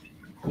me.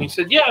 And he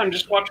said, "Yeah, I'm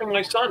just watching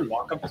my son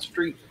walk up the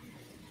street."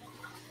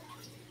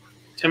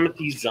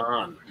 Timothy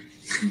Zahn.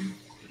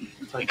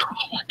 It's like,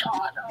 oh my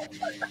God.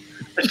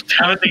 It's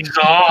Timothy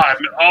Zahn.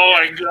 Oh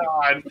my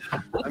God.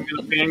 I'm going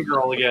to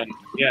fangirl again.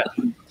 Yeah.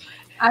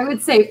 I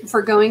would say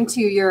for going to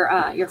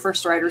your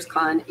first Writers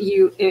Con,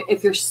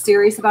 if you're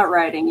serious about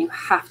writing, you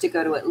have to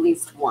go to at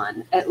least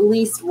one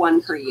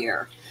per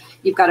year.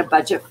 You've got a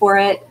budget for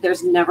it.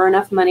 There's never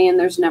enough money and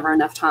there's never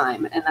enough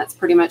time. And that's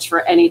pretty much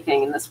for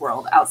anything in this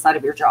world outside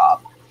of your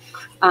job.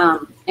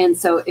 And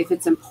so if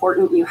it's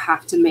important, you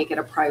have to make it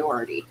a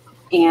priority.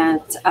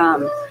 And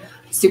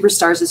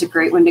Superstars is a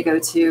great one to go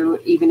to,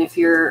 even if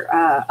you're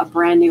a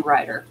brand new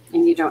writer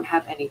and you don't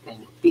have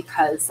anything,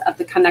 because of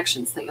the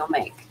connections that you'll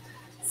make.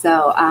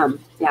 So,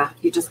 yeah,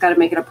 you just got to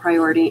make it a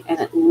priority and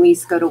at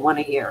least go to one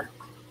a year.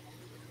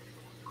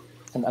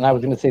 And I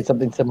was going to say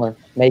something similar.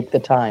 Make the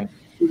time.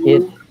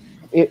 Mm-hmm.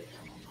 It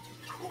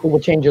will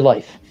change your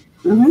life.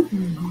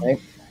 Mm-hmm.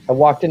 Right? I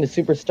walked into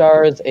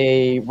Superstars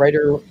a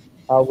writer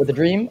with a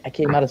dream. I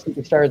came out of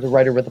Superstars a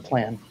writer with a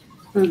plan.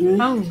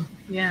 Mm-hmm. Oh,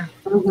 yeah.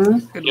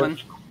 Mm-hmm. Good one.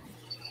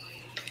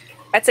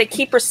 I'd say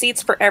keep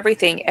receipts for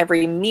everything,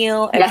 every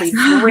meal, every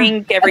Yes.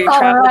 drink, every All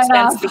travel right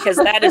expense, off. because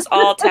that is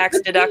all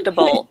tax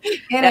deductible.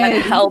 That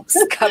is. helps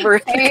cover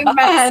the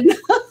cost.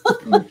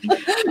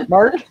 Amen.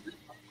 Mark,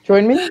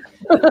 join me.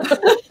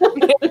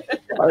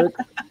 Mark.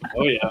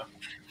 Oh, yeah.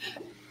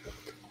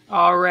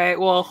 All right.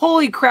 Well,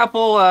 holy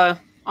crapple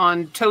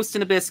on Toast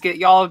and a Biscuit.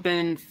 Y'all have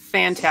been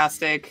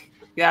fantastic.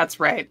 That's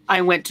right.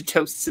 I went to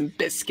Toasts and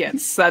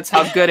Biscuits. That's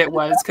how good it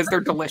was, because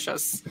they're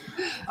delicious.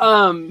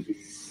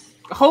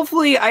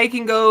 Hopefully I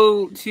can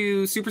go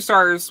to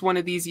Superstars one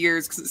of these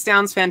years, because it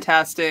sounds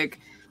fantastic.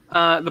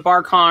 The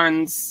bar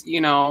cons,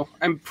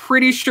 I'm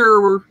pretty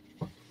sure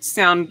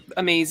sound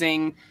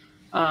amazing.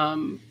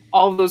 All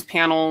of those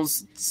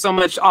panels, so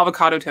much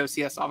avocado toast.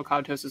 Yes,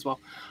 avocado toast as well.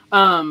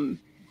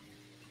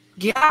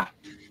 Yeah.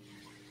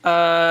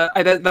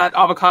 That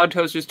avocado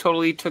toast just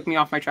totally took me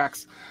off my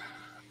tracks.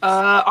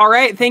 All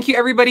right. Thank you,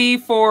 everybody,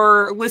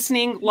 for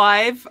listening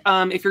live.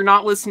 If you're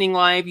not listening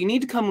live, you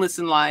need to come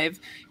listen live.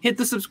 Hit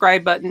the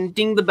subscribe button,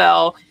 ding the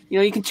bell.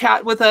 You can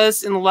chat with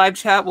us in the live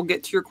chat. We'll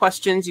get to your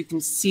questions. You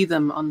can see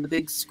them on the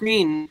big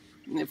screen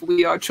if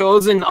we are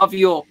chosen of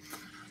you.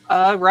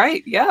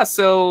 Right. Yeah.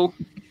 So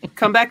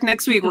come back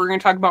next week. We're going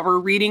to talk about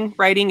reading,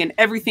 writing, and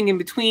everything in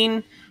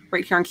between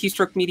right here on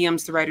Keystroke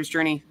Mediums, The Writer's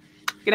Journey.